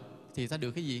chùa thì ta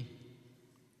được cái gì?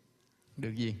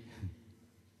 Được gì?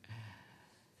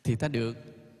 Thì ta được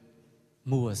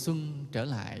mùa xuân trở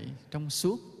lại trong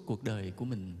suốt cuộc đời của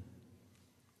mình.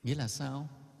 Nghĩa là sao?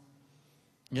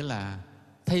 Nghĩa là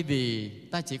thay vì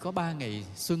ta chỉ có 3 ngày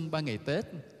xuân, 3 ngày Tết,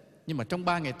 nhưng mà trong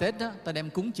 3 ngày Tết đó, ta đem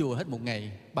cúng chùa hết 1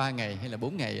 ngày, 3 ngày hay là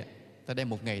 4 ngày, ta đem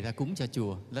 1 ngày ta cúng cho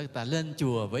chùa. Là ta lên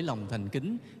chùa với lòng thành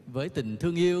kính, với tình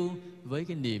thương yêu, với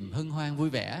cái niềm hân hoan vui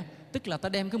vẻ. Tức là ta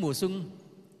đem cái mùa xuân,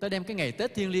 ta đem cái ngày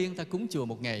Tết thiêng liêng, ta cúng chùa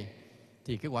 1 ngày,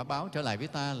 thì cái quả báo trở lại với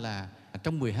ta là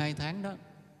trong 12 tháng đó,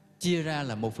 chia ra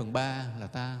là 1/3 là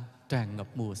ta tràn ngập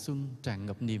mùa xuân, tràn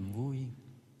ngập niềm vui.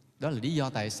 Đó là lý do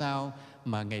tại sao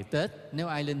mà ngày Tết nếu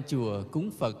ai lên chùa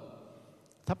cúng Phật,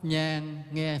 thắp nhang,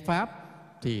 nghe Pháp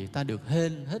thì ta được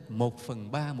hên hết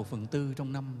 1/3, 1/4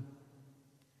 trong năm.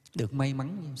 Được may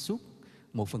mắn suốt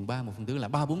 1/3, 1/4 là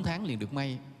 3-4 tháng liền được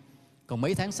may. Còn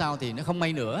mấy tháng sau thì nó không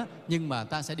may nữa, nhưng mà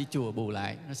ta sẽ đi chùa bù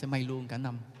lại, nó sẽ may luôn cả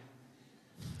năm.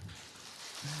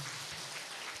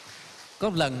 Có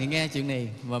một lần thì nghe chuyện này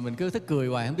mà mình cứ thích cười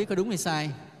hoài, không biết có đúng hay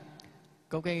sai.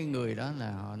 Có cái người đó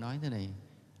là họ nói thế này,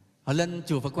 họ lên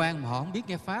chùa Phật Quang mà họ không biết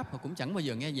nghe Pháp, họ cũng chẳng bao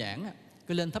giờ nghe giảng,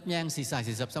 cứ lên thắp nhang xì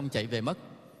xì sập xong chạy về mất.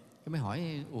 Cái mới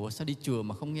hỏi, ủa sao đi chùa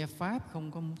mà không nghe Pháp,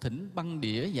 không có thỉnh băng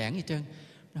đĩa giảng gì trơn?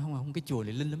 Nó không, cái chùa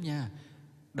này linh lắm nha,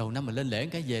 đầu năm mà lên lễ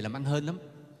cái về làm ăn hên lắm.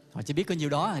 Họ chỉ biết có nhiêu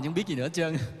đó, nhưng không biết gì nữa hết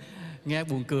trơn. Nghe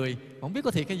buồn cười, không biết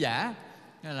có thiệt hay giả,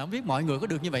 là không biết mọi người có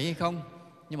được như vậy hay không.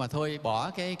 Nhưng mà thôi,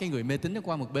 bỏ cái người mê tín nó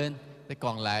qua một bên. Thế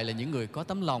còn lại là những người có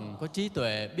tấm lòng, có trí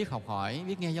tuệ, biết học hỏi,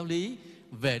 biết nghe giáo lý,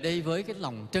 về đây với cái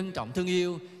lòng trân trọng thương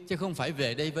yêu, chứ không phải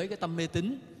về đây với cái tâm mê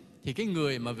tín. Thì cái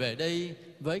người mà về đây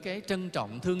với cái trân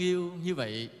trọng thương yêu như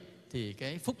vậy thì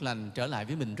cái phúc lành trở lại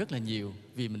với mình rất là nhiều,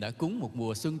 vì mình đã cúng một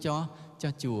mùa xuân cho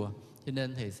chùa. Cho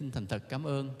nên Thầy xin thành thật cảm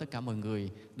ơn tất cả mọi người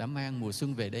đã mang mùa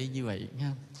xuân về đây như vậy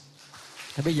nha.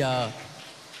 Thế bây giờ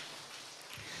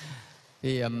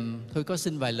thì tôi có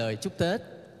xin vài lời chúc Tết.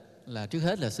 Là trước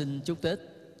hết là xin chúc Tết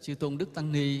Chư Tôn Đức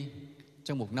Tăng Ni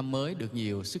trong một năm mới được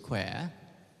nhiều sức khỏe,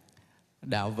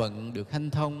 đạo vận được hanh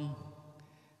thông,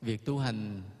 việc tu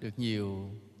hành được nhiều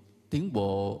tiến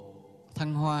bộ,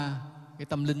 thăng hoa cái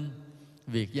tâm linh,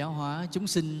 việc giáo hóa chúng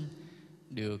sinh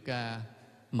được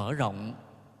mở rộng,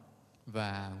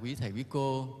 và quý thầy quý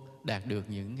cô đạt được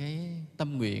những cái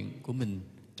tâm nguyện của mình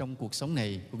trong cuộc sống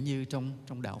này cũng như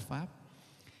trong đạo Pháp.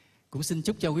 Cũng xin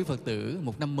chúc cho quý Phật tử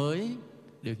một năm mới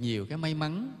được nhiều cái may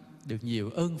mắn, được nhiều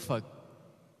ơn Phật,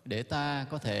 để ta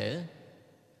có thể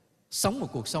sống một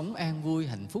cuộc sống an vui,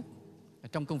 hạnh phúc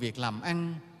trong công việc làm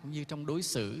ăn, cũng như trong đối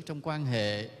xử, trong quan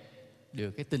hệ,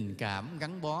 được cái tình cảm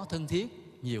gắn bó thân thiết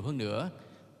nhiều hơn nữa.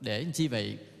 Để chi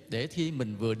vậy? Để khi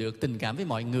mình vừa được tình cảm với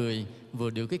mọi người, vừa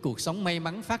được cái cuộc sống may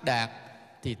mắn phát đạt,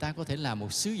 thì ta có thể là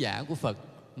một sứ giả của Phật,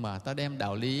 mà ta đem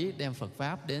đạo lý, đem Phật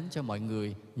Pháp đến cho mọi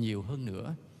người nhiều hơn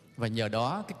nữa. Và nhờ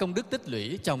đó cái công đức tích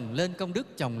lũy chồng lên công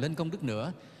đức, chồng lên công đức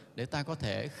nữa, để ta có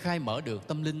thể khai mở được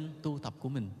tâm linh tu tập của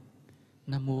mình.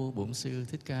 Nam mô Bổn Sư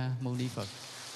Thích Ca Mâu Ni Phật.